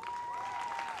Best.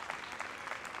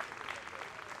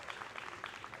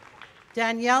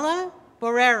 Daniela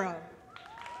Borrero.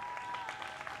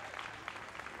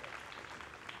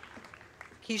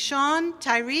 Keyshawn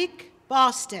Tyreek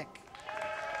Bostick.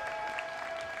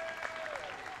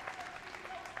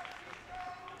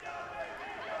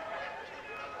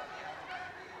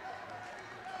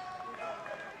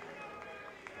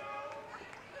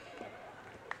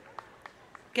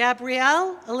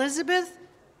 Gabrielle Elizabeth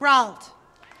Brault.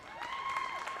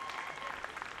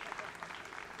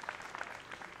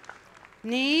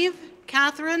 Neve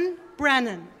Catherine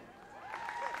Brennan.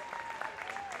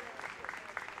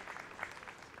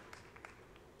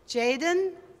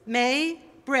 Jaden May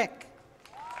Brick.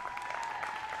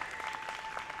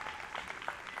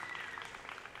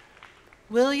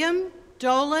 William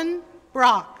Dolan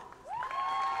Brock.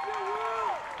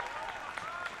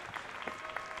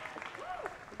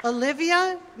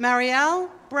 Olivia Marielle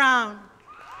Brown.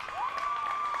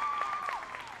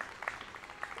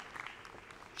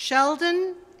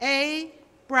 Sheldon A.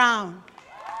 Brown.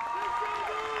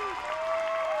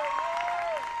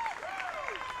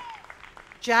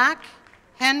 Jack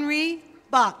Henry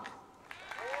Buck.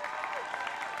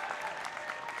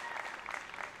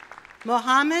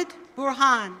 Mohammed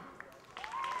Burhan.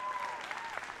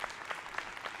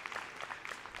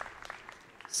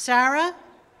 Sarah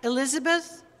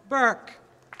Elizabeth Burke.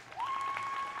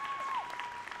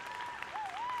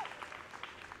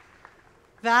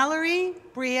 Valerie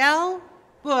Brielle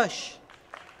Bush.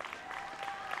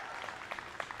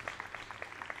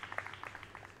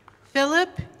 Philip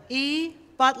E.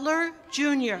 Butler,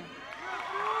 Jr.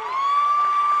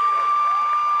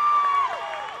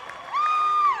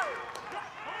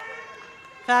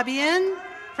 Fabienne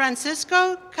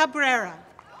Francisco Cabrera.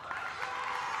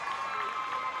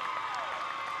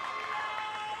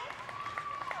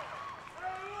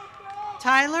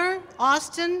 Tyler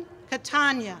Austin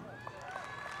Catania.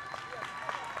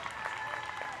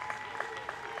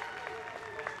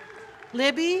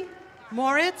 Libby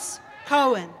Moritz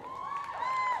Cohen.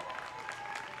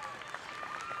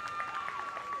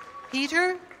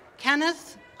 Peter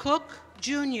Kenneth Cook,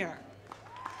 Jr.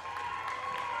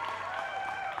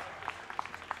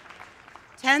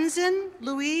 Tenzin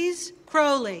Louise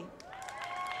Crowley.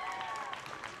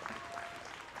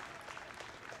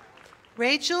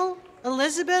 Rachel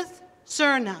Elizabeth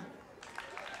Cerna.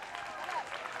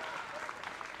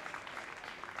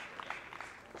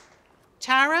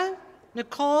 Tara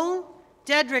Nicole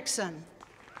Dedrickson.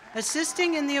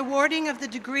 Assisting in the awarding of the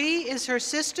degree is her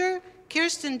sister,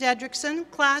 Kirsten Dedrickson,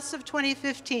 class of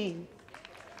 2015.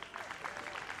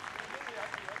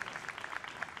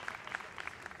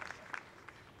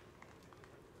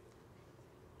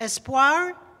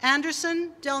 Espoir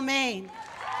Anderson Delmain.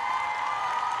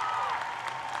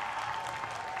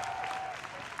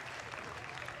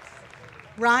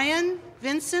 Ryan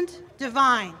Vincent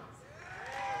Devine.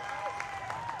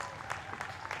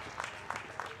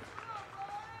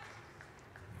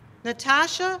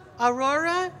 Natasha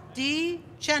Aurora D.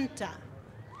 Chenta.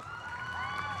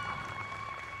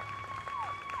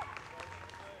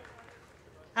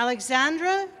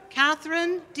 Alexandra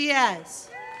Catherine Diaz.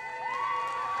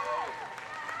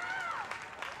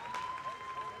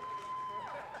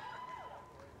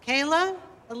 Kayla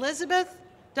Elizabeth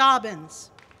Dobbins.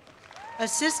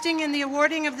 Assisting in the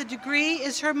awarding of the degree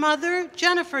is her mother,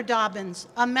 Jennifer Dobbins,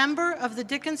 a member of the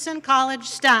Dickinson College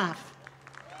staff.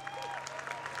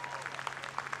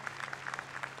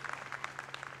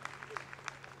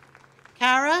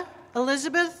 Cara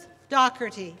Elizabeth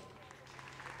Doherty.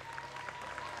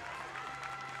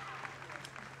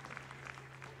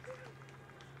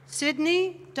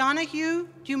 Sydney Donahue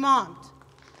Dumont.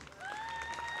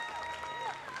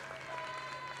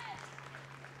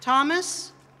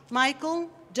 Thomas Michael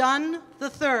Dunn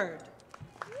III.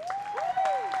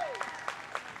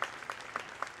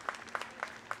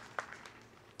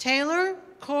 Taylor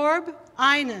Korb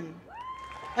Einan.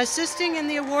 Assisting in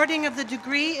the awarding of the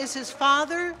degree is his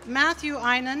father, Matthew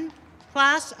Einan,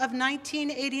 class of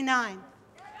 1989.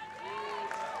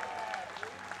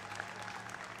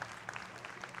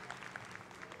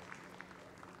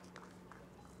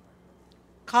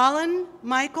 Colin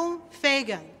Michael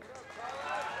Fagan.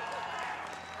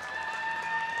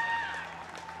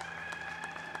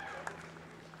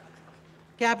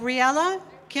 Gabriella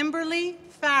Kimberly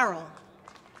Farrell.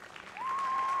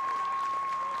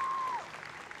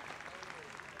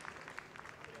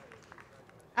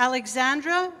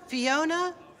 Alexandra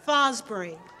Fiona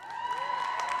Fosbury.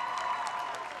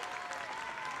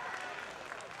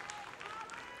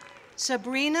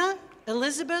 Sabrina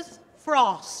Elizabeth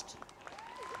Frost.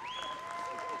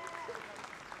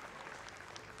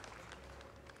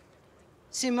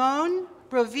 Simone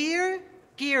Brovere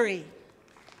Geary.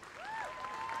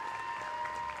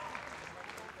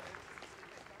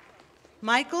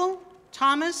 Michael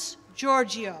Thomas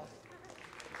Giorgio.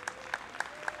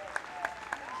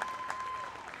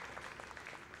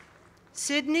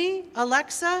 Sydney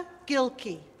Alexa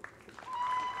Gilkey.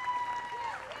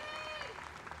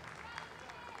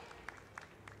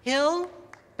 Hill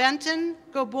Benton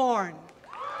Goborn.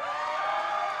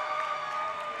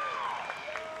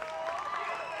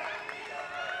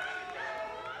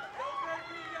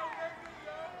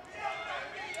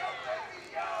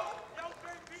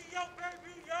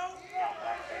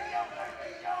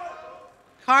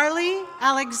 Carly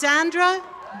Alexandra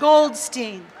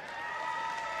Goldstein.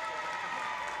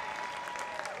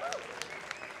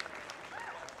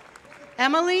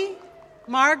 Emily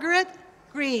Margaret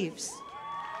Greaves.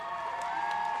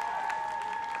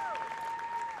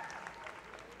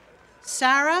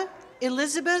 Sarah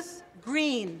Elizabeth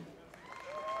Green.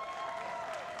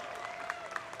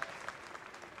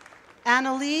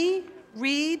 Annalee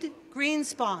Reed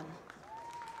Greenspan.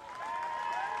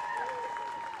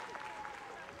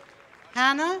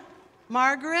 Hannah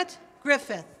Margaret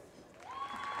Griffith.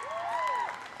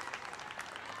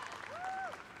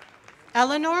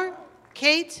 Eleanor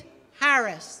Kate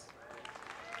Harris.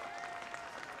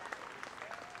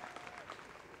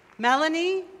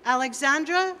 Melanie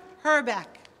Alexandra Herbeck.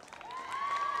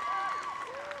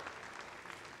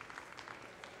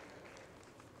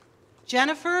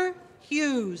 Jennifer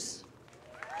Hughes.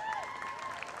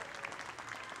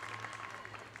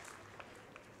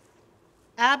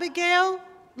 Abigail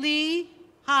Lee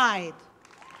Hyde.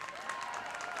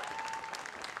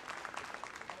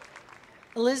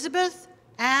 Elizabeth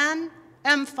Ann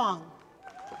Mfong.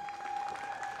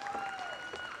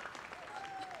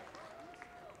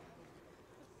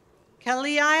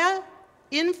 Kaliaya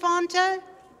Infanta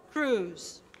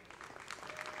Cruz.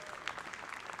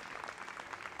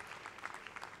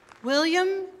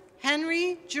 William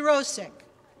Henry Jurosik.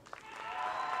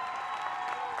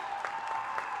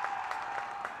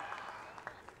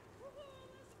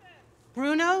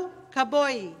 Bruno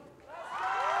Kaboyi.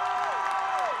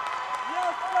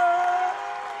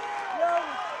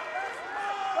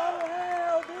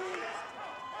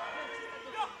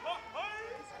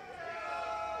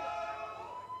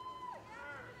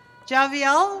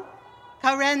 Javiel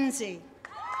Karenzi.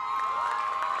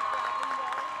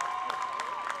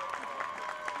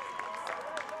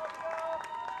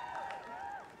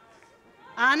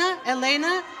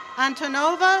 Elena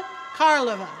Antonova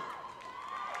Karlova.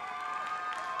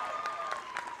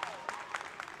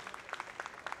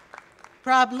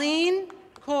 Prableen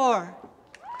Kaur.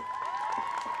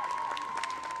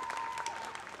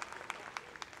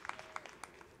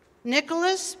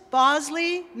 Nicholas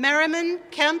Bosley Merriman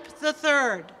Kemp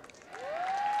III.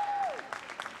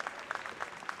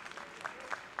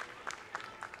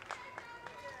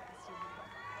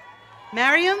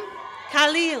 Mariam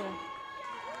Khalil.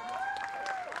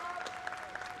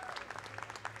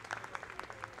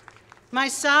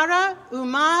 Maisara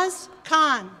Umaz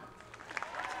Khan.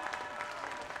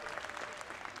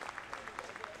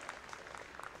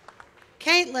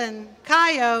 Caitlin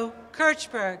Kayo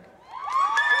Kirchberg.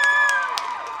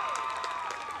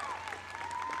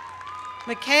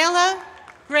 Michaela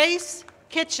Grace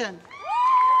Kitchen.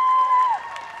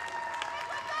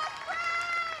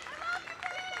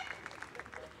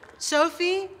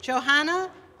 Sophie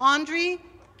Johanna Andri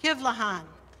Kivlahan.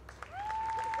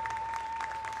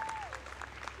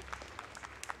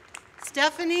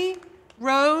 Stephanie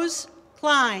Rose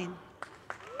Klein.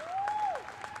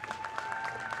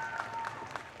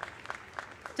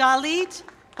 Dalit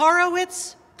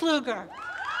Horowitz Kluger.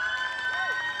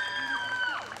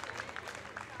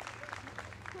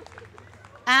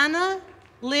 Anna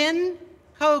Lynn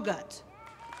Kogut.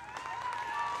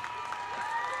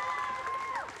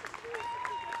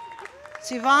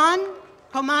 Sivan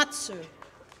Komatsu.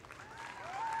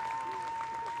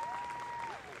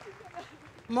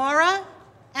 Mora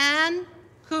Ann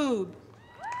Koob.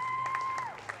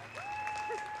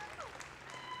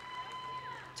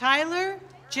 Tyler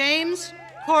James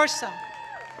Corsa.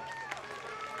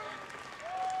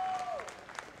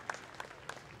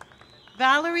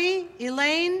 Valerie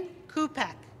Elaine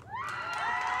Kupak.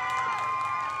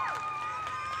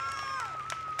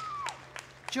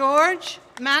 George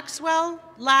Maxwell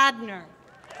Ladner.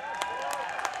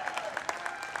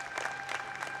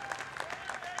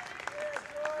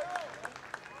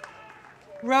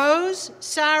 Rose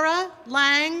Sarah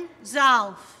Lang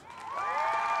Zalf.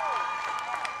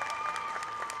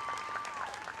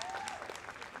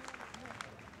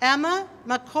 Emma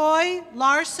McCoy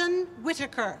Larson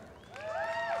Whitaker.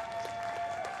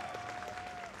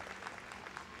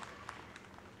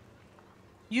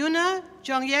 Yuna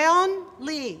Jongyeon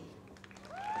Lee.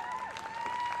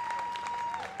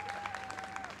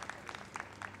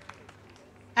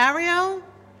 Ariel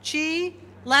Chi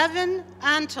Levin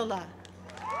Antola.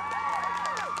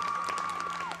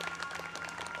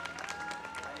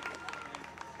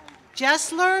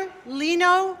 Jessler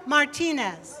Lino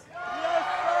Martinez.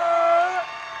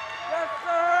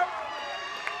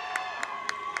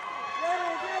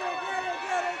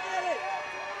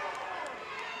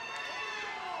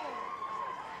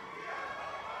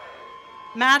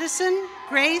 Madison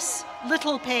Grace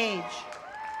Littlepage.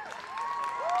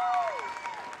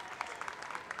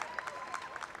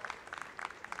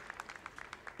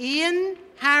 Ian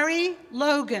Harry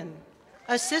Logan.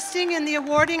 Assisting in the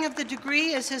awarding of the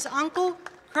degree is his uncle,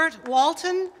 Kurt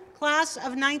Walton, class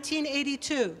of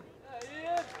 1982.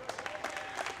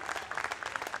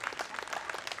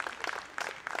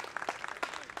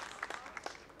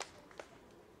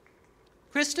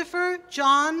 Christopher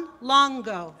John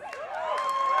Longo.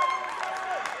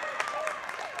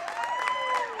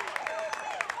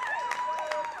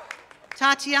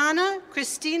 Tatiana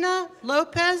Cristina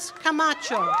Lopez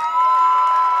Camacho.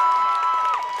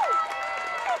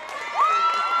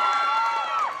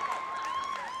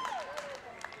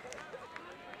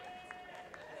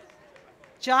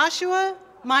 Joshua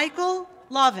Michael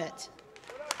Lovett.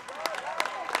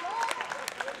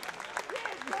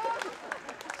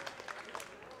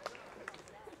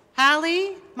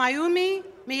 Hallie Mayumi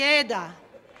Mieda.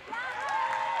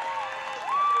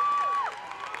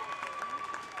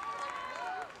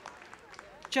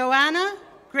 Joanna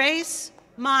Grace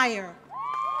Meyer.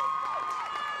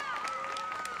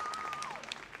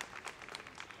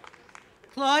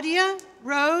 Claudia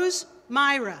Rose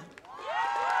Myra.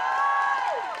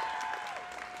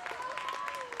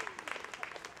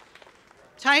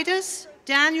 Titus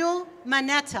Daniel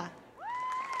Manetta.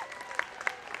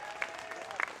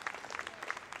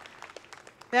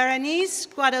 Berenice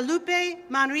Guadalupe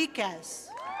Manriquez.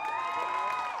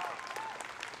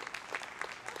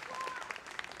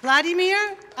 Vladimir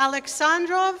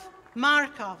Alexandrov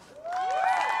Markov.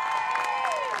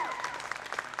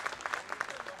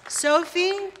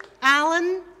 Sophie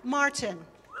Allen Martin.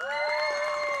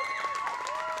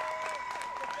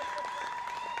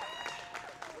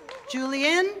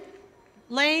 Julienne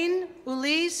Lane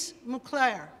Ulysse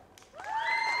Mouclair.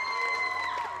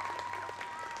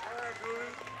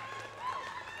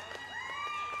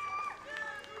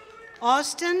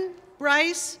 Austin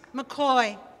Bryce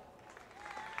McCoy.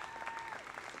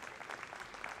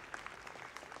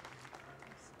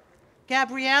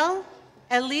 Gabrielle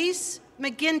Elise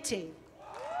McGinty.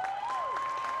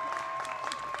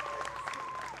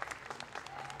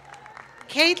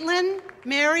 Caitlin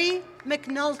Mary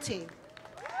McNulty.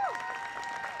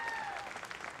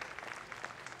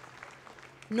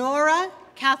 Nora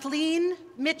Kathleen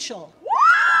Mitchell.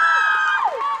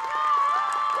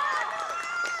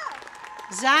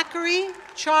 Zachary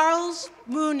Charles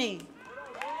Mooney.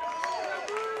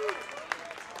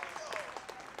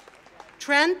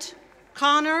 Trent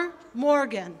Connor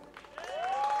Morgan.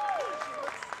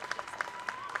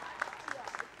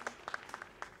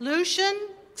 Lucian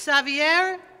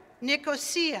Xavier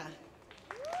Nicosia.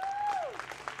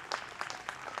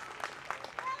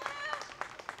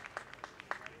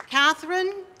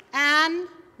 Catherine Ann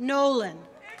Nolan.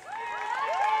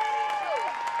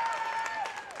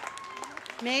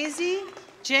 Maisie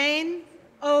Jane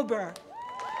Ober.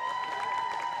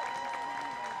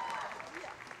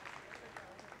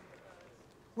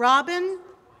 Robin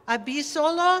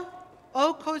Abisola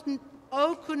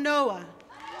Okunoa.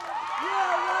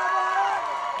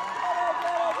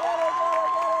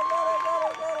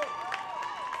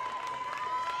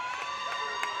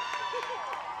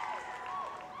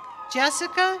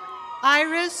 Jessica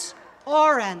Iris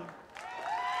Oren.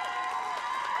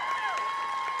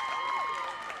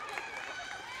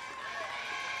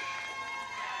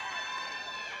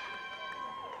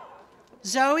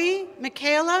 Zoe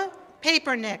Michaela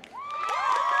Papernick.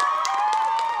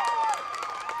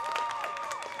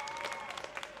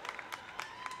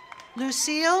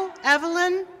 Lucille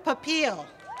Evelyn Papil.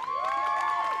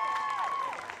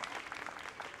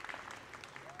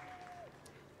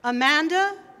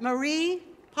 Amanda Marie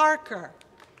Parker.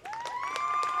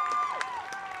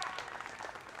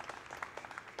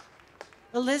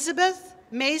 Elizabeth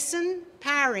Mason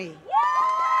Parry.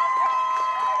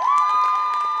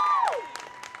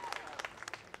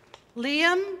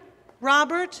 Liam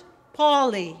Robert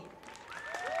Pauley.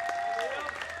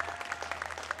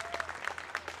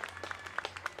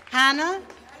 Hannah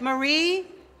Marie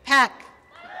Peck.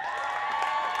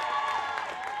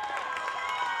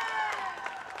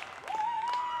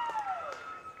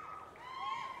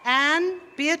 Anne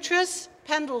Beatrice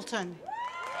Pendleton.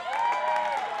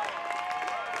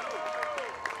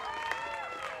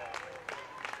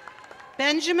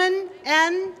 Benjamin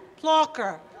N.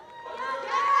 Plocker.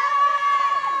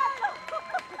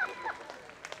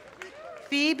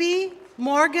 Phoebe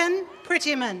Morgan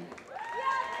Prettyman.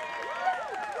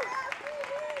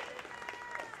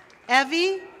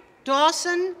 Evie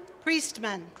Dawson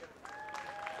Priestman.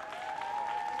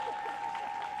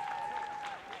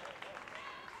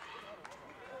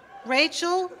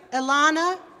 Rachel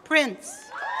Elana Prince.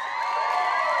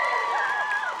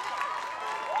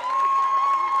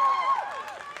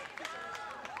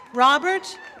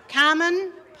 Robert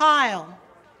Kamen Pyle.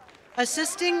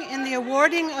 Assisting in the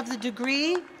awarding of the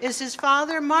degree is his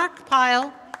father, Mark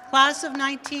Pyle, class of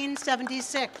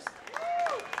 1976.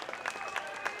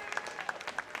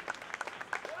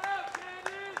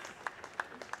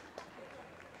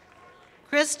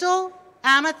 Crystal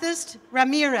Amethyst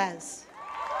Ramirez.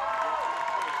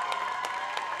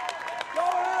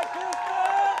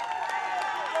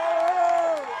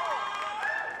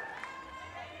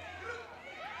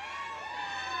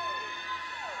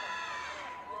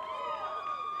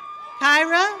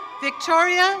 Kyra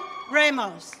Victoria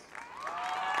Ramos.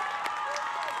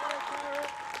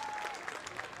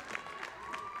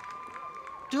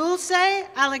 Dulce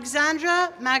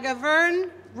Alexandra Magavern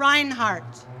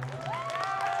Reinhardt.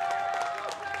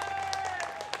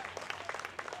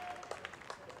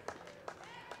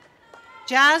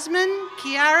 Jasmine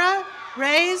Kiara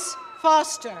Reyes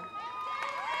Foster.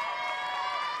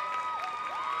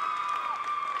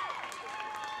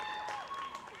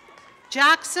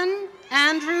 Jackson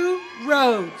Andrew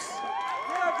Rhodes.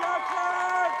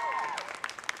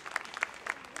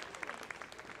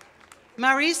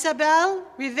 Marisabel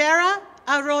Rivera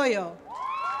Arroyo.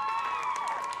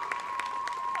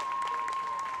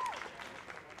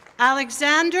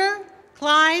 Alexander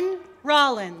Klein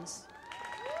Rollins.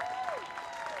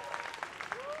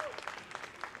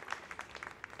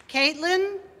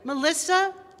 Caitlin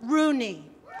Melissa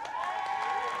Rooney.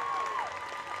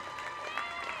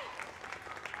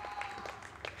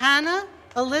 Hannah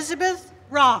Elizabeth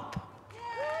Ropp.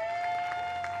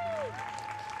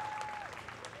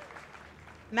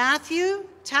 Matthew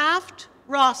Taft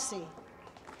Rossi.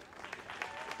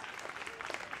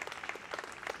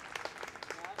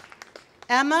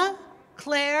 Emma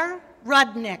Claire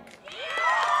Rudnick.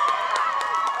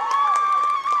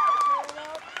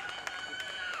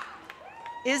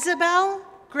 Isabel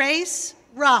Grace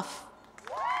Ruff.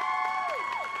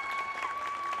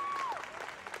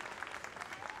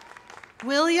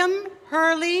 William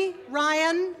Hurley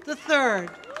Ryan III.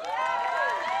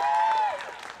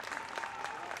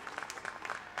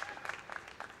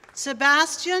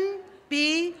 Sebastian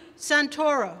B.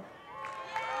 Santoro.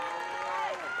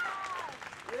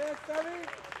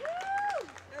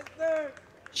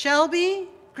 Shelby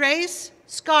Grace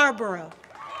Scarborough.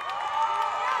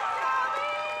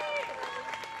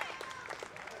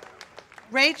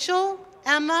 Rachel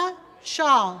Emma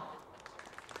Shaw.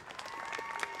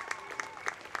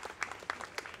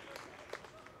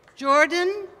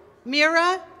 Jordan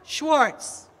Mira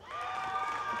Schwartz.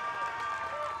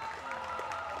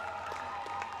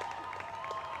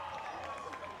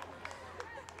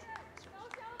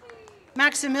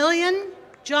 Maximilian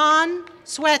John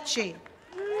Swetchie.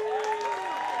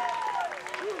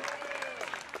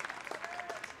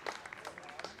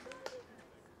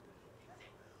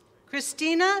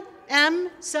 Christina M.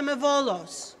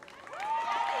 Semavolos.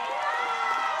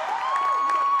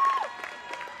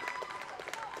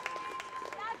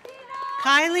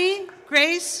 Kylie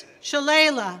Grace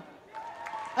Shalala.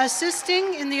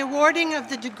 Assisting in the awarding of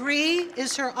the degree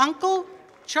is her uncle,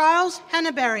 Charles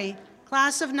Henneberry,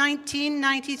 class of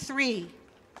 1993.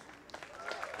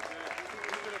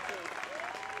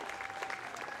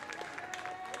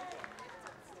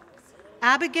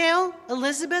 Abigail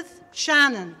Elizabeth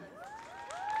Shannon.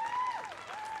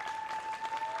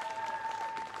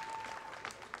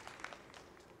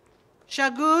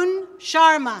 Shagun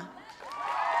Sharma.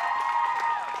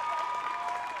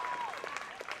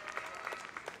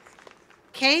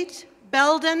 Kate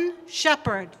Belden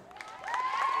Shepard.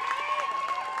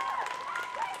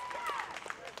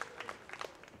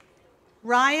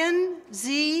 Ryan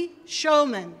Z.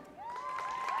 Showman.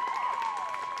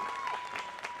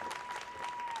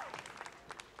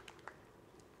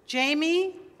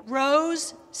 Jamie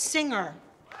Rose Singer.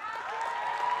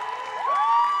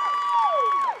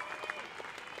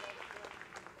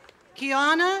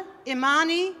 Kiana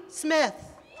Imani Smith.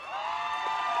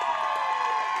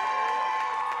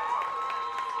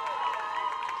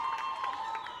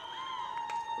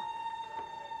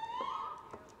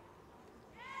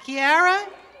 Kiara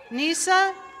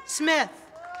Nisa Smith.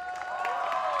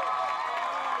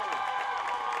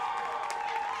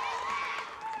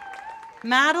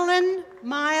 Madeline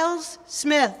Miles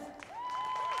Smith.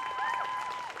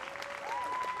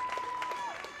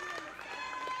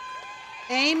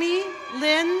 Amy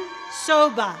Lynn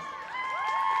Soba.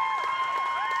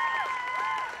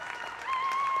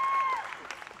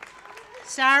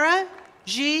 Sarah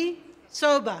G.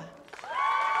 Soba.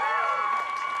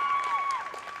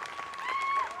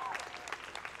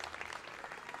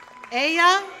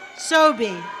 Aya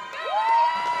Sobi.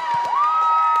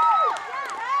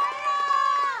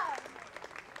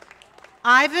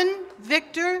 Ivan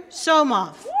Victor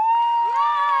Somov.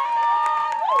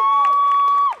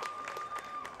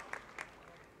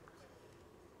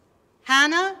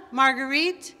 Hannah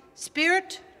Marguerite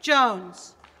Spirit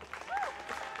Jones.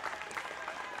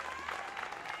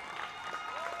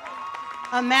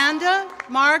 Amanda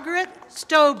Margaret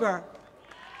Stober.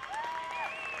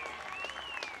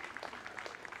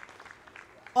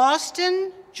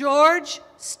 Austin George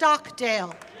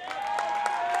Stockdale.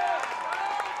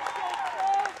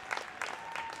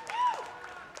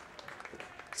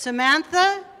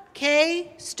 Samantha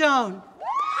K. Stone.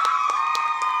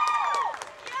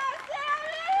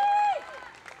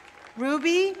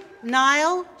 Ruby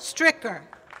Nile Stricker.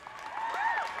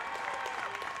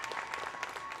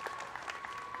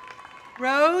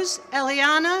 Rose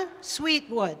Eliana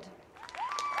Sweetwood.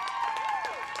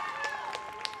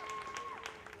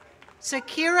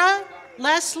 Sakira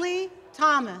Leslie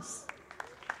Thomas.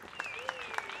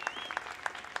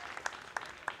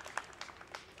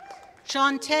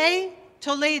 Shantae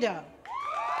Toledo.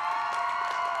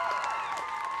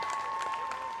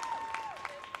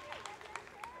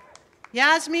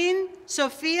 Yasmin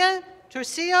Sofia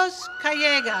Torcios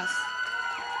Callegas.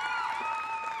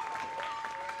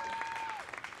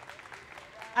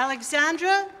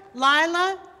 Alexandra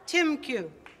Lila Timku.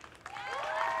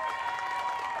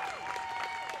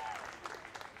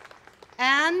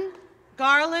 Anne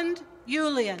Garland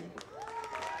Julian.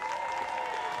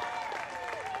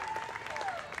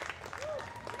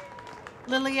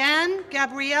 Liliane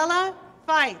Gabriella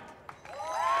Fight.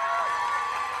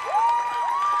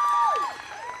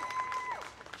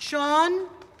 Sean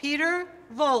Peter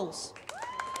Vols.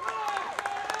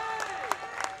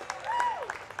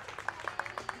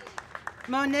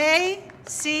 Monet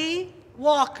C.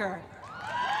 Walker.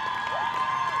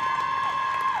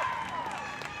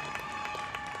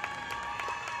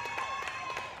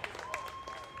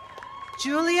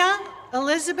 Julia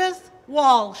Elizabeth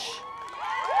Walsh.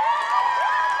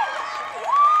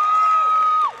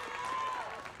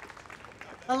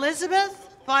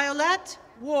 Elizabeth Violette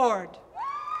Ward.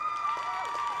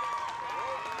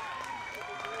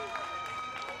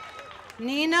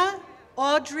 Nina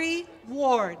Audrey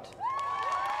Ward.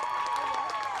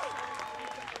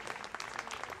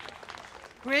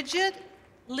 Bridget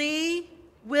Lee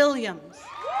Williams.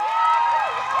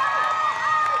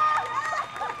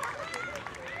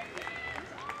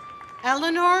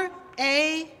 Eleanor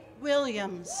A.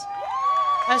 Williams.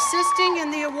 Assisting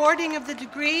in the awarding of the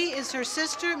degree is her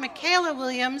sister, Michaela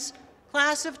Williams,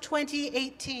 class of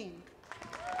 2018.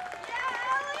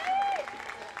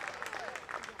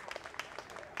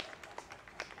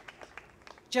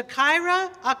 Jakira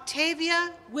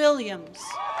Octavia Williams.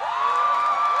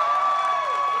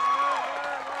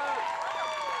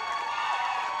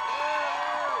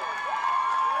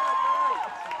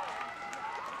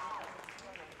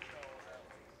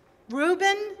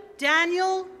 Reuben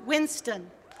Daniel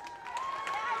Winston.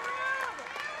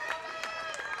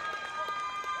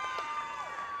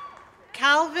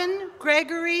 Calvin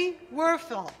Gregory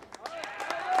Werfel.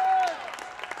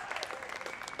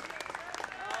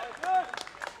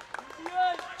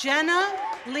 Jenna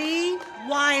Lee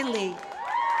Wiley.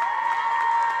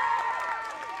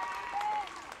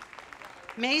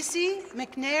 Macy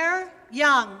McNair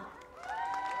Young.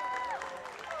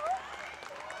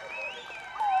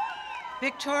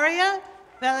 Victoria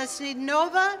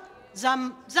Velesnidnova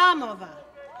Zamova.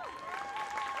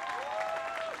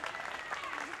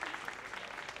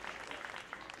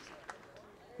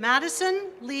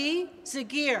 Madison Lee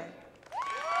Zagir.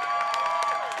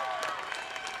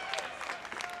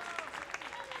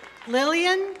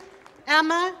 Lillian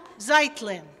Emma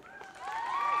Zeitlin.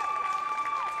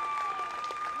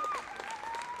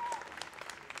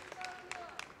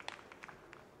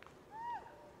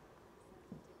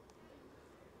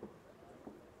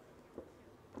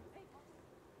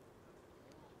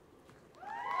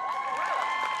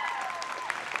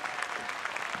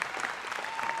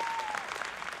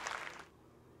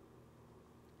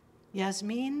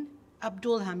 Yasmin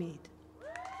Abdul Hamid.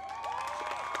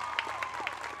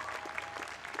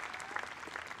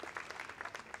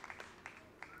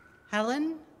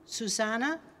 Helen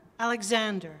Susanna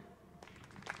Alexander.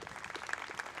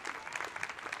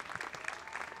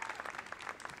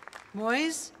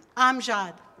 Moise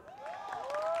Amjad.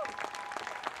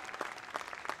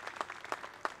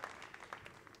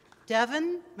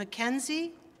 Devin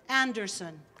Mackenzie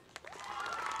Anderson.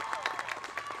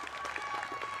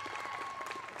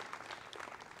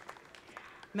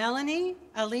 Melanie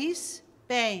Elise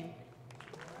Bain.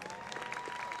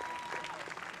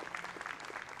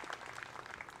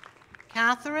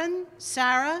 Catherine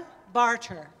Sarah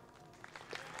Barter.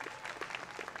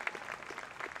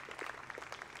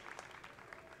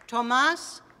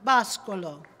 Tomas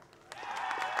Bascolo.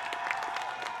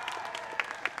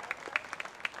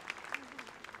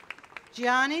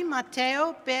 Gianni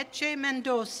Matteo Becce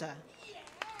Mendoza.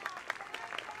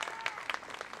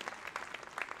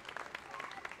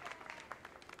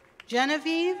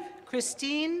 Genevieve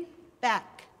Christine Beck.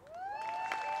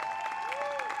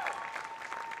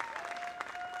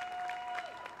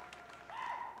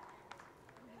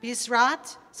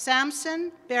 Bisrat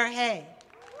Samson Berhe.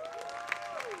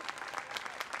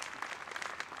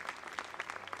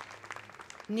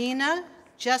 Nina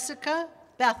Jessica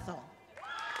Bethel.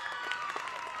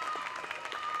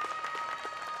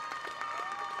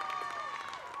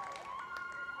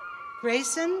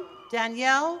 Grayson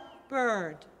Danielle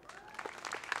Bird.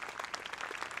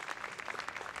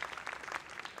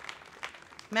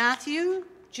 Matthew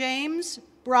James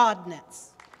Brodnitz.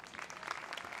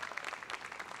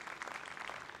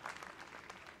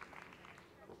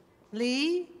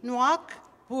 Lee Nguyen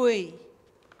Bui.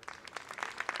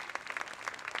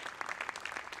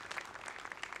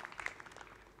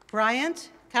 Bryant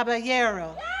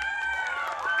Caballero.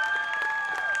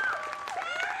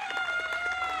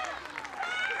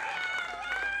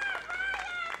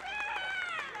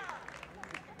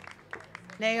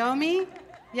 Naomi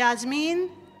Yasmin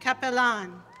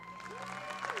Capellan.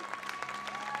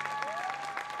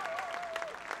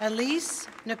 Elise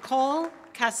Nicole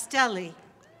Castelli.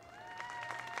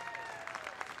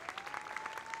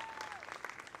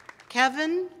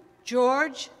 Kevin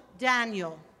George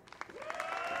Daniel.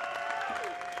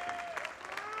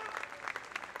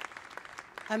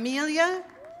 Amelia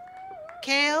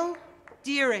Kale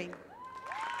Deering.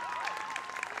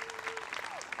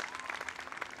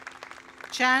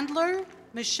 Chandler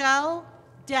Michelle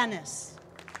Dennis.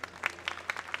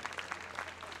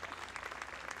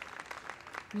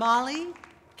 Molly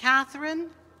Catherine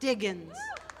Diggins.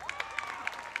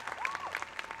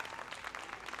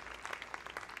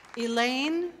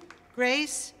 Elaine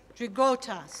Grace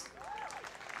Drigotas.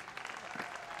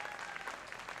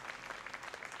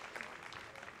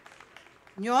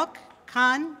 Nyok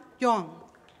Kan Yong.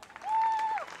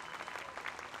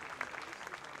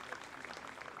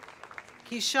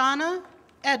 Kishana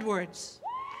Edwards.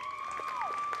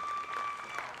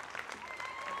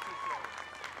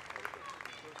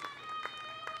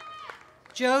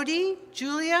 Jody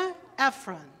Julia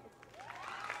Efron.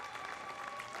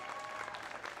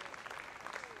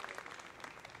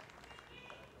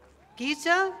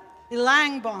 Gita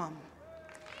Ilangbaum.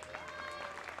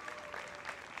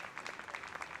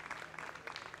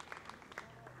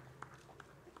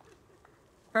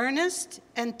 Ernest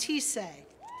Antise.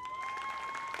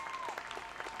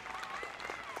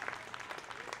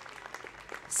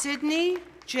 Sydney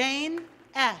Jane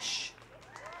Esch.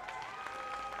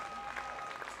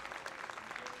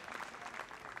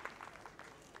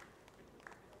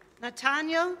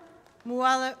 Nathaniel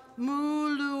Mulualem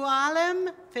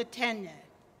Fetene.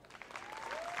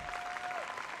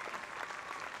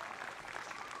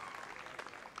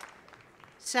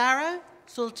 Sarah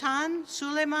Sultan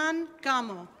Suleiman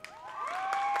Gamo.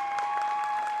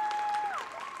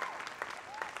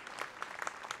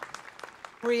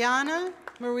 Brianna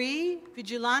Marie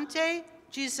Vigilante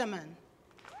Gisaman.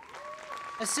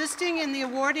 Assisting in the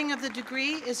awarding of the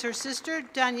degree is her sister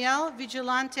Danielle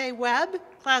Vigilante Webb,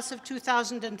 class of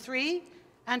 2003,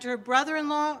 and her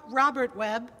brother-in-law Robert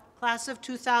Webb, class of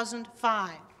 2005.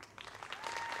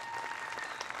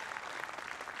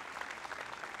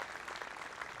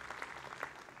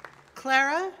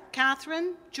 Clara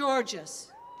Catherine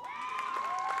Georges.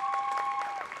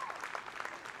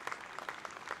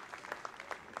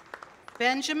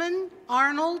 Benjamin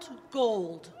Arnold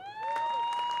Gold.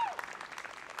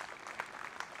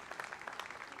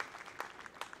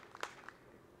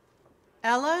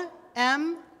 Ella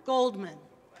M. Goldman.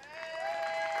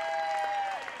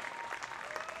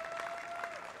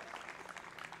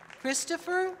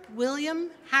 Christopher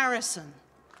William Harrison.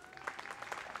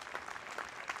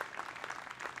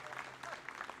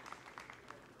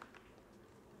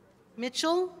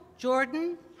 Mitchell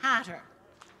Jordan Hatter.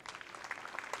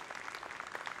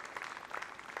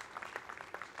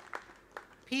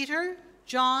 Peter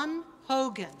John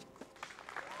Hogan.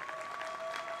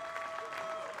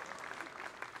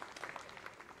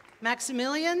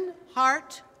 Maximilian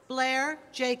Hart Blair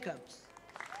Jacobs.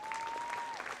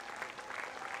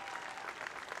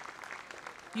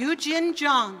 Eugene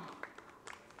John.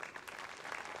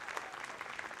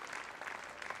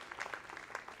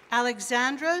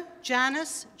 Alexandra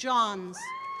Janice Johns.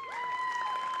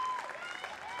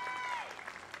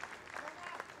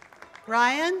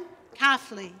 Ryan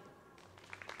Caffley.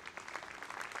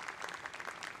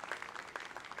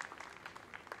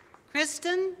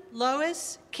 Kristen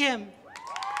Lois Kim.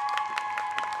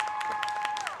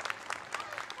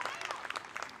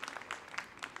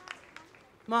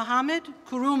 Mohammed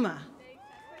Kuruma.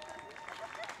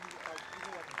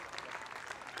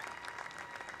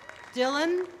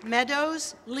 Dylan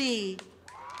Meadows Lee.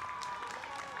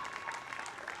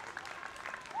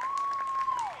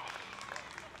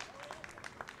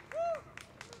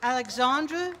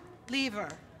 Alexandra Lever.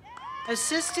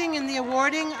 Assisting in the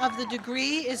awarding of the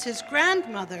degree is his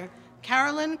grandmother,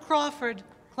 Carolyn Crawford,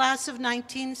 class of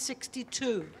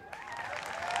 1962.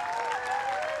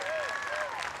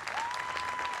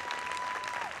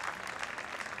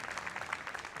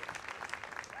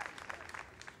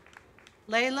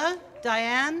 Layla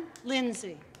Diane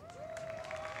Lindsay.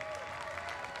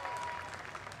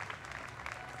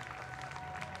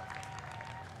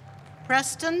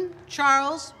 Preston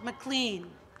Charles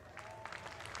McLean.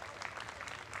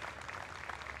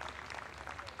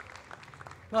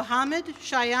 Mohammed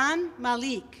Shayan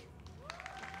Malik.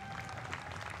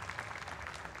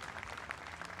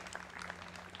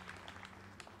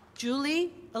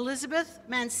 Julie Elizabeth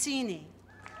Mancini.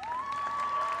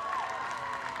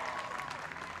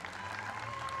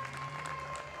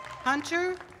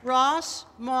 Hunter Ross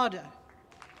Mauda.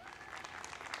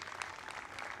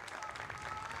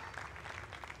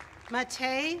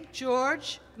 Matei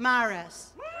George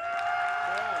Mares.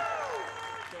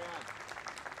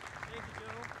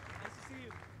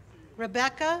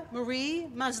 Rebecca Marie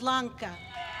Maslanka.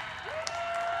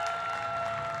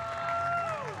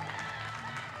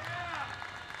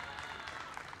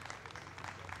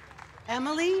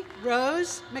 Emily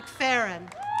Rose McFerrin.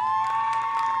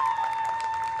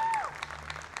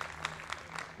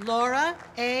 Laura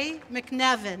A.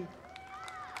 McNevin.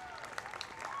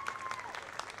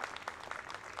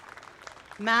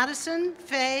 Madison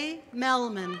Faye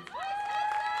Melman.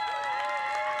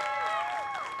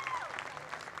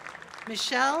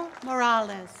 Michelle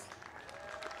Morales.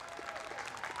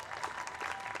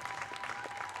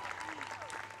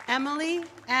 Emily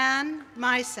Ann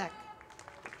Misek.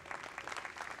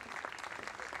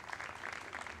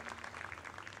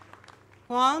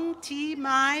 Huang T.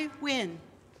 Mai Win.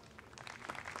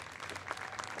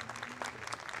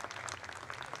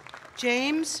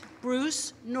 James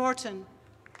Bruce Norton.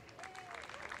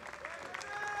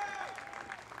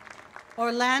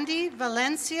 Orlandi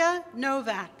Valencia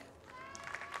Novak.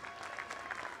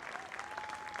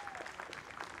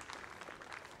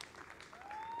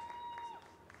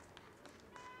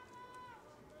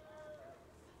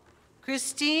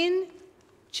 Christine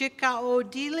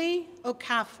Chikaodili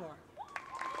Okafor.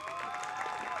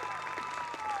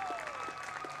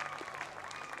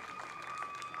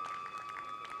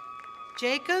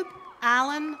 Jacob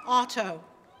Allen Otto.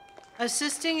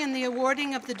 Assisting in the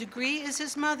awarding of the degree is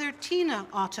his mother, Tina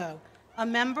Otto, a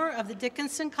member of the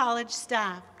Dickinson College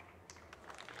staff.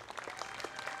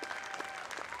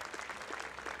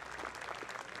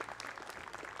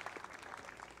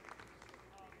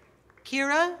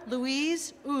 Kira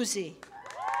Louise Uzi.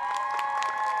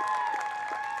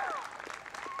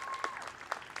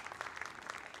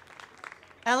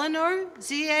 Eleanor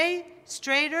Z.A.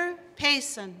 Strader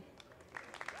Payson.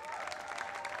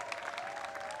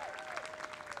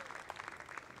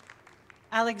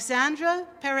 Alexandra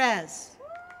Perez.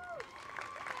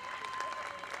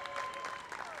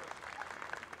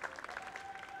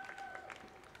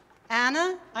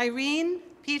 Anna Irene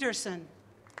Peterson.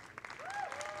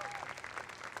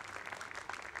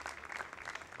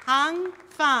 Hang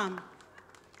Pham.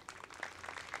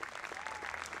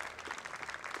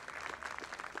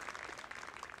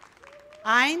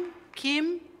 Ain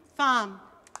Kim Pham.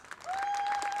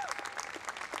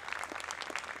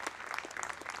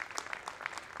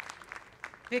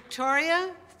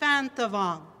 Victoria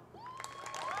Phanthavong.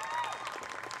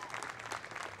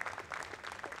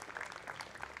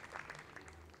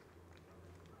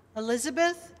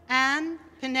 Elizabeth Ann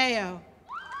Pineo.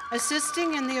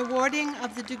 Assisting in the awarding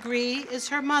of the degree is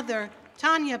her mother,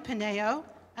 Tanya Pineo,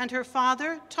 and her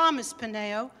father, Thomas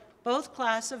Pineo, both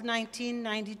class of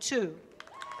 1992.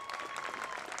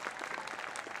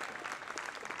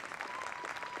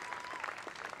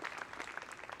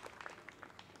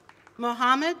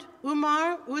 Mohammed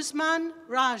Umar Usman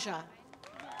Raja.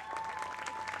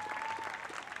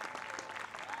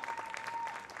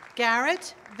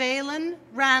 Garrett Valen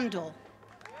Randall.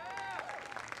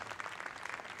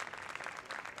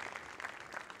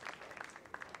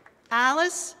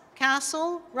 Alice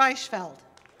Castle Reichfeld.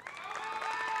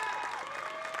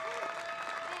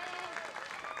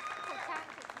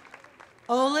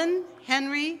 Olin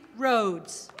Henry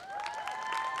Rhodes.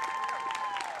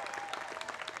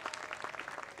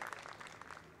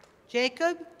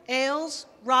 Jacob Ailes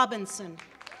Robinson.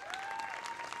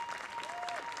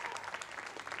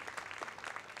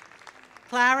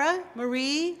 Clara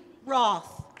Marie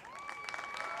Roth.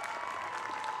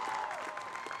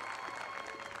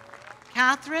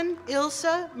 Catherine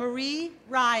Ilsa Marie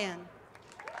Ryan.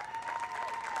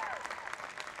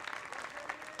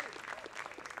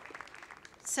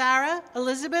 Sarah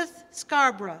Elizabeth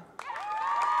Scarborough.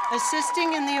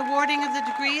 Assisting in the awarding of the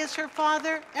degree is her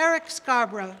father, Eric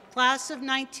Scarborough, class of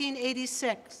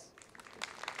 1986.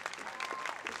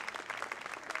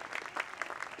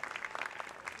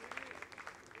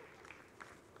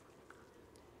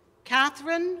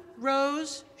 Catherine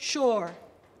Rose Shore.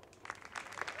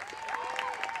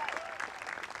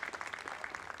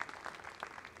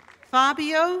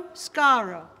 Fabio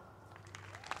Scaro.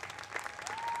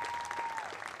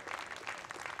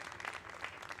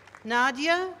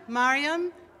 Nadia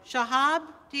Mariam Shahab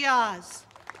Diaz.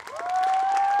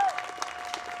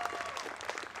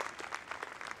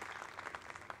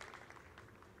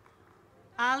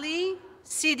 Ali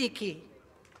Siddiqui.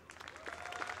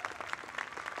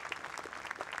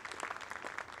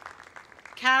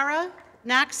 Kara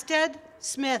Naxted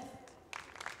Smith.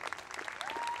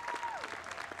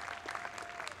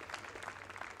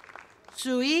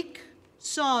 Suik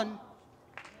Son.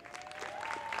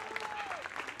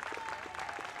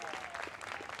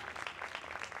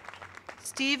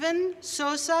 Stephen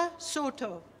Sosa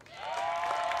Soto.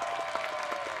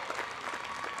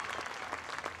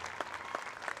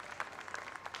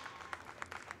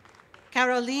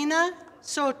 Carolina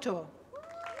Soto.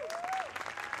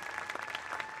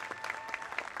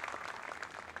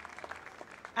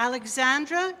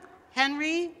 Alexandra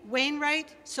Henry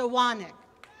Wainwright Sowanek.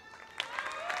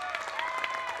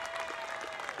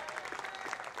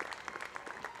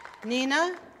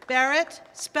 Nina Barrett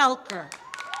Spelker.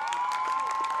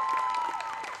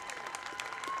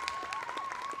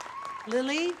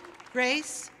 Lily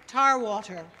Grace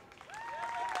Tarwater.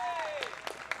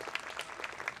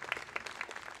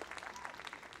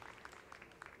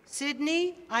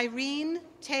 Sydney Irene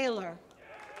Taylor.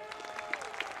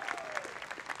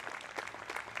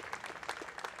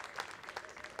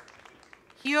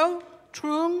 Hyo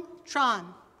Trung Tran.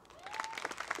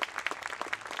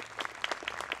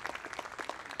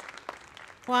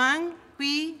 Huang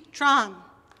Hui Tran.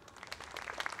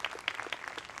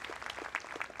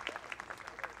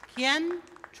 Hien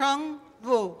Trung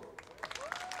Vu.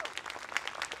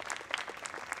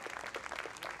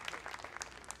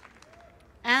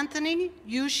 Anthony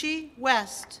Yushi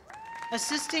West.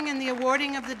 Assisting in the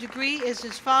awarding of the degree is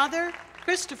his father,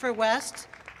 Christopher West,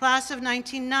 class of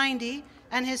 1990,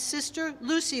 and his sister,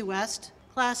 Lucy West,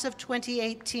 class of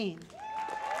 2018.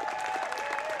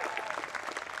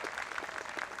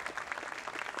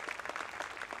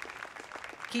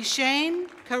 Kishane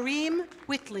Kareem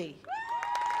Whitley.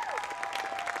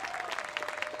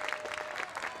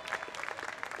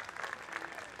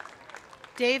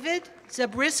 David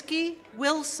Zabriskie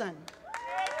Wilson.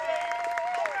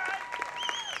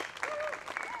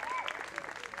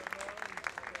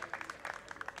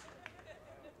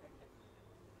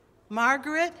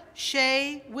 Margaret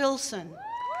Shea Wilson.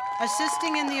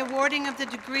 Assisting in the awarding of the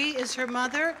degree is her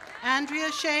mother,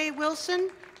 Andrea Shea Wilson,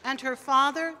 and her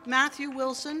father, Matthew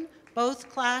Wilson, both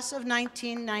class of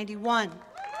 1991.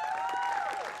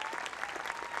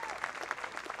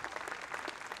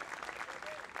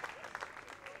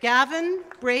 Gavin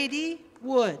Brady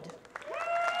Wood.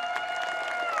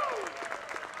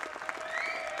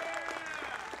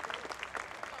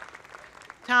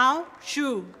 Tao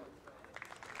Xu.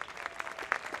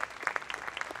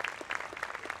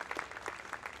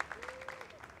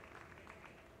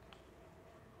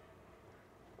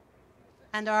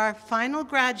 And our final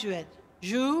graduate,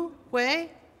 Zhu Hui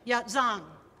Yazang.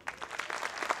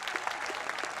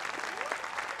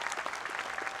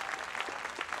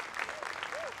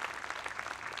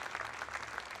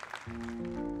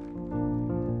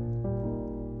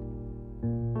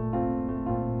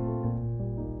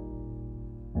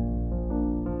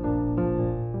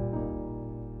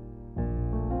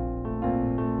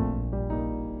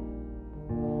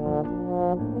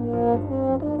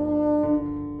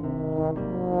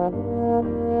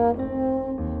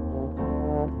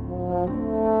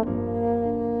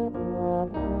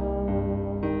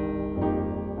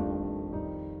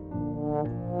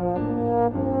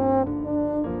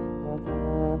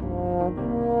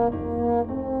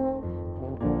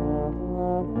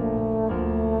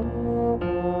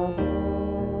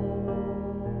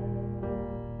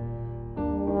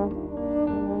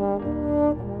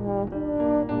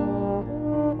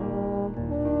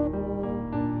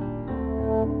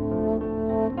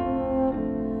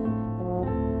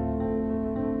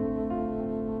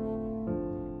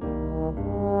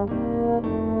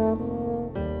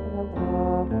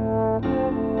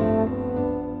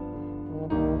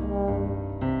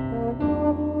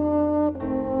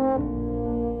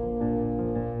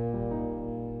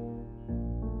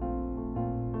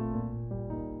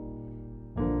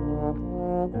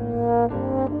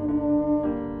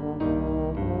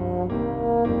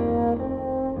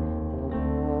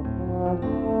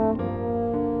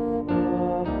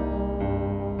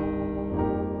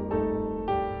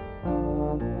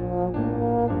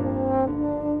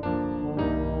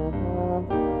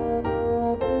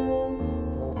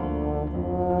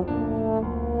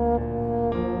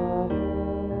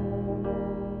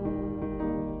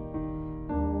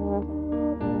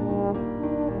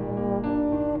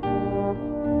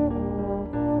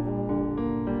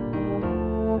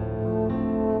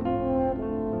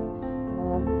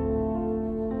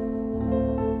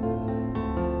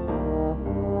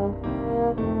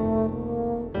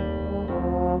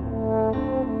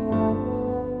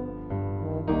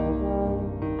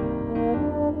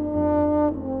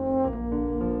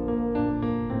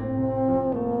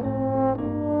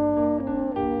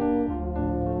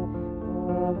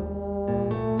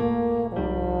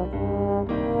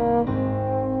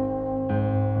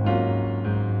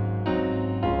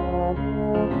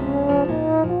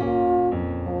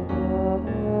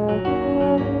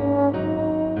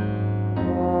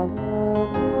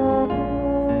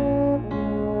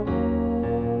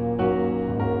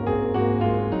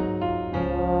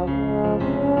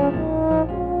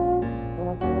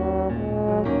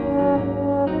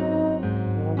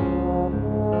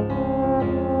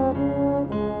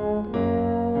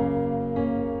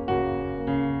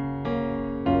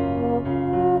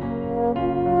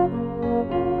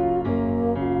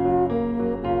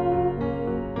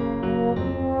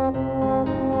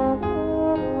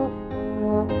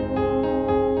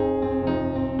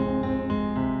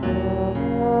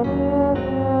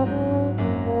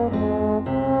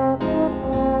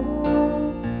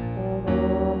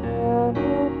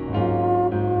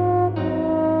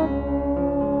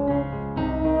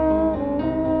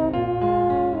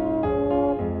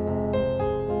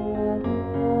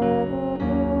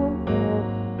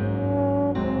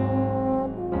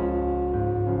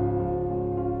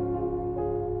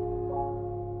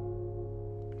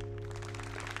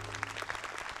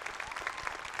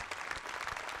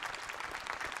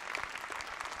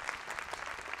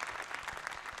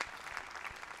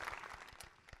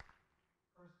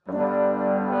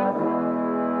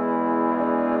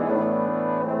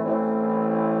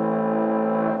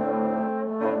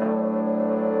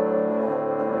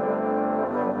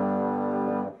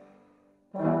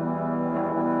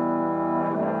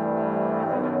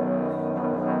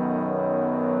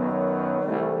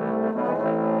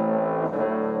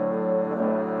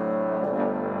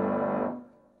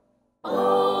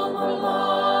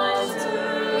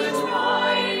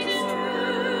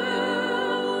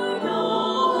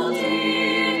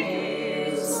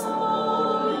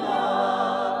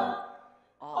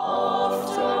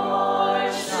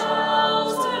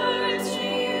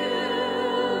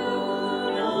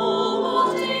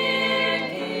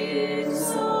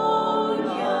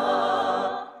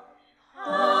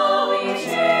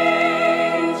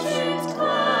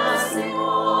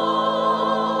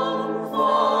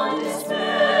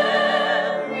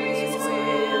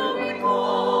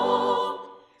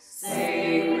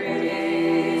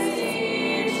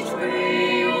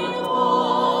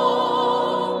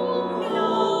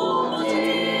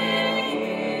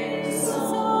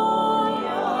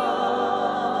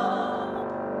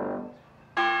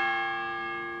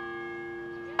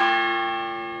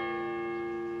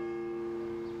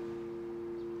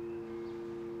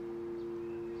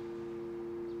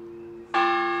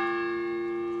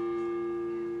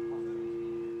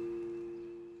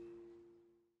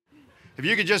 If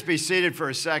you could just be seated for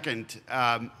a second.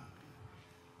 I'm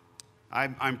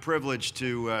privileged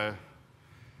to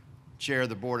chair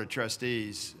the Board of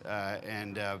Trustees,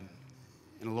 and in a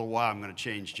little while I'm going to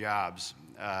change jobs.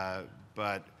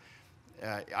 But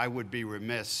I would be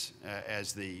remiss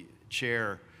as the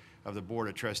chair of the Board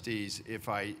of Trustees if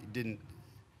I didn't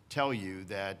tell you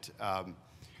that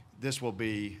this will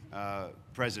be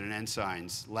President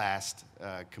Ensign's last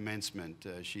commencement.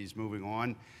 She's moving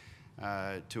on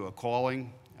to a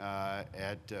calling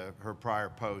at her prior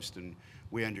post, and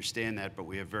we understand that, but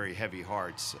we have very heavy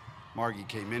hearts. Margee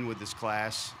came in with this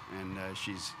class, and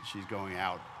she's going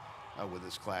out with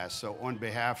this class. So on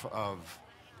behalf of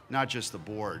not just the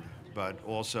board, but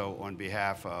also on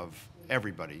behalf of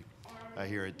everybody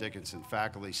here at Dickinson,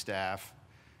 faculty, staff,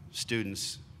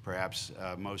 students, perhaps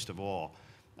most of all,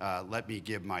 let me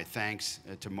give my thanks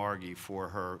to Margee for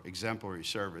her exemplary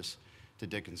service to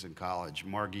Dickinson College.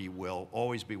 Margee will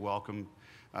always be welcome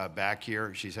back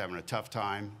here. She's having a tough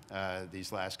time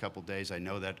these last couple days. I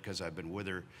know that because I've been with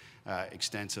her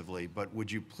extensively. But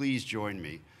would you please join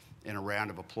me in a round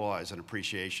of applause and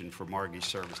appreciation for Margee's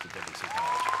service to Dickinson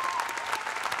College.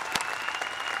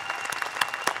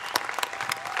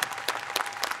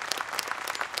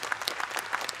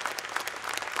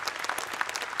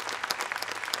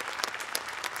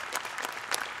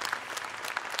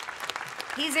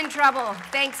 He's in trouble.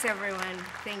 Thanks, everyone.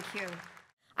 Thank you.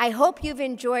 I hope you've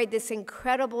enjoyed this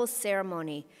incredible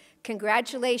ceremony.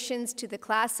 Congratulations to the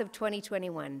class of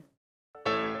 2021.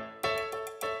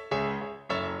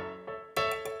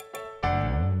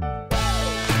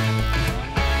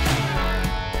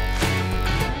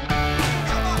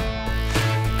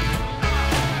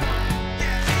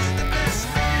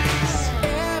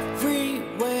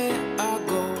 Everywhere I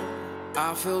go,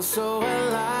 I feel so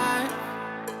alive.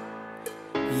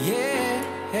 Yeah,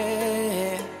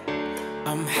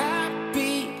 I'm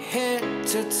happy head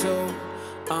to toe.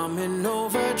 I'm in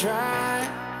overdrive.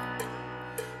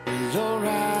 Well,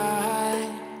 alright.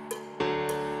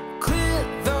 Clear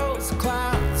those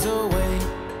clouds away.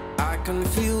 I can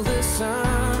feel the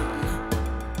sun.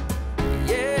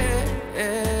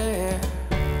 Yeah.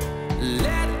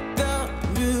 Let the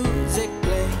music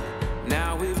play.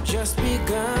 Now we've just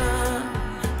begun.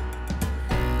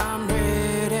 I'm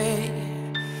ready.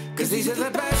 'Cause these are the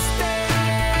best days.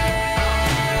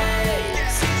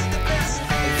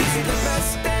 These are the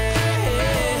best days.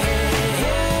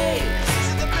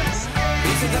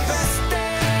 These are the best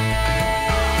days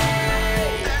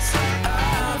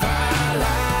of our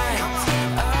lives,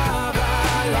 of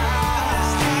our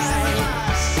lives.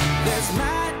 There's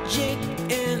magic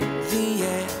in the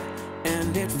air,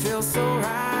 and it feels so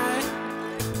right.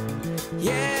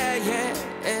 Yeah, yeah.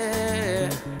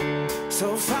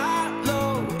 So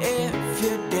follow if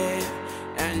you dare,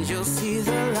 and you'll see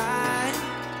the light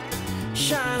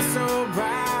shine so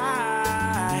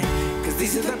bright. 'Cause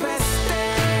these are the best.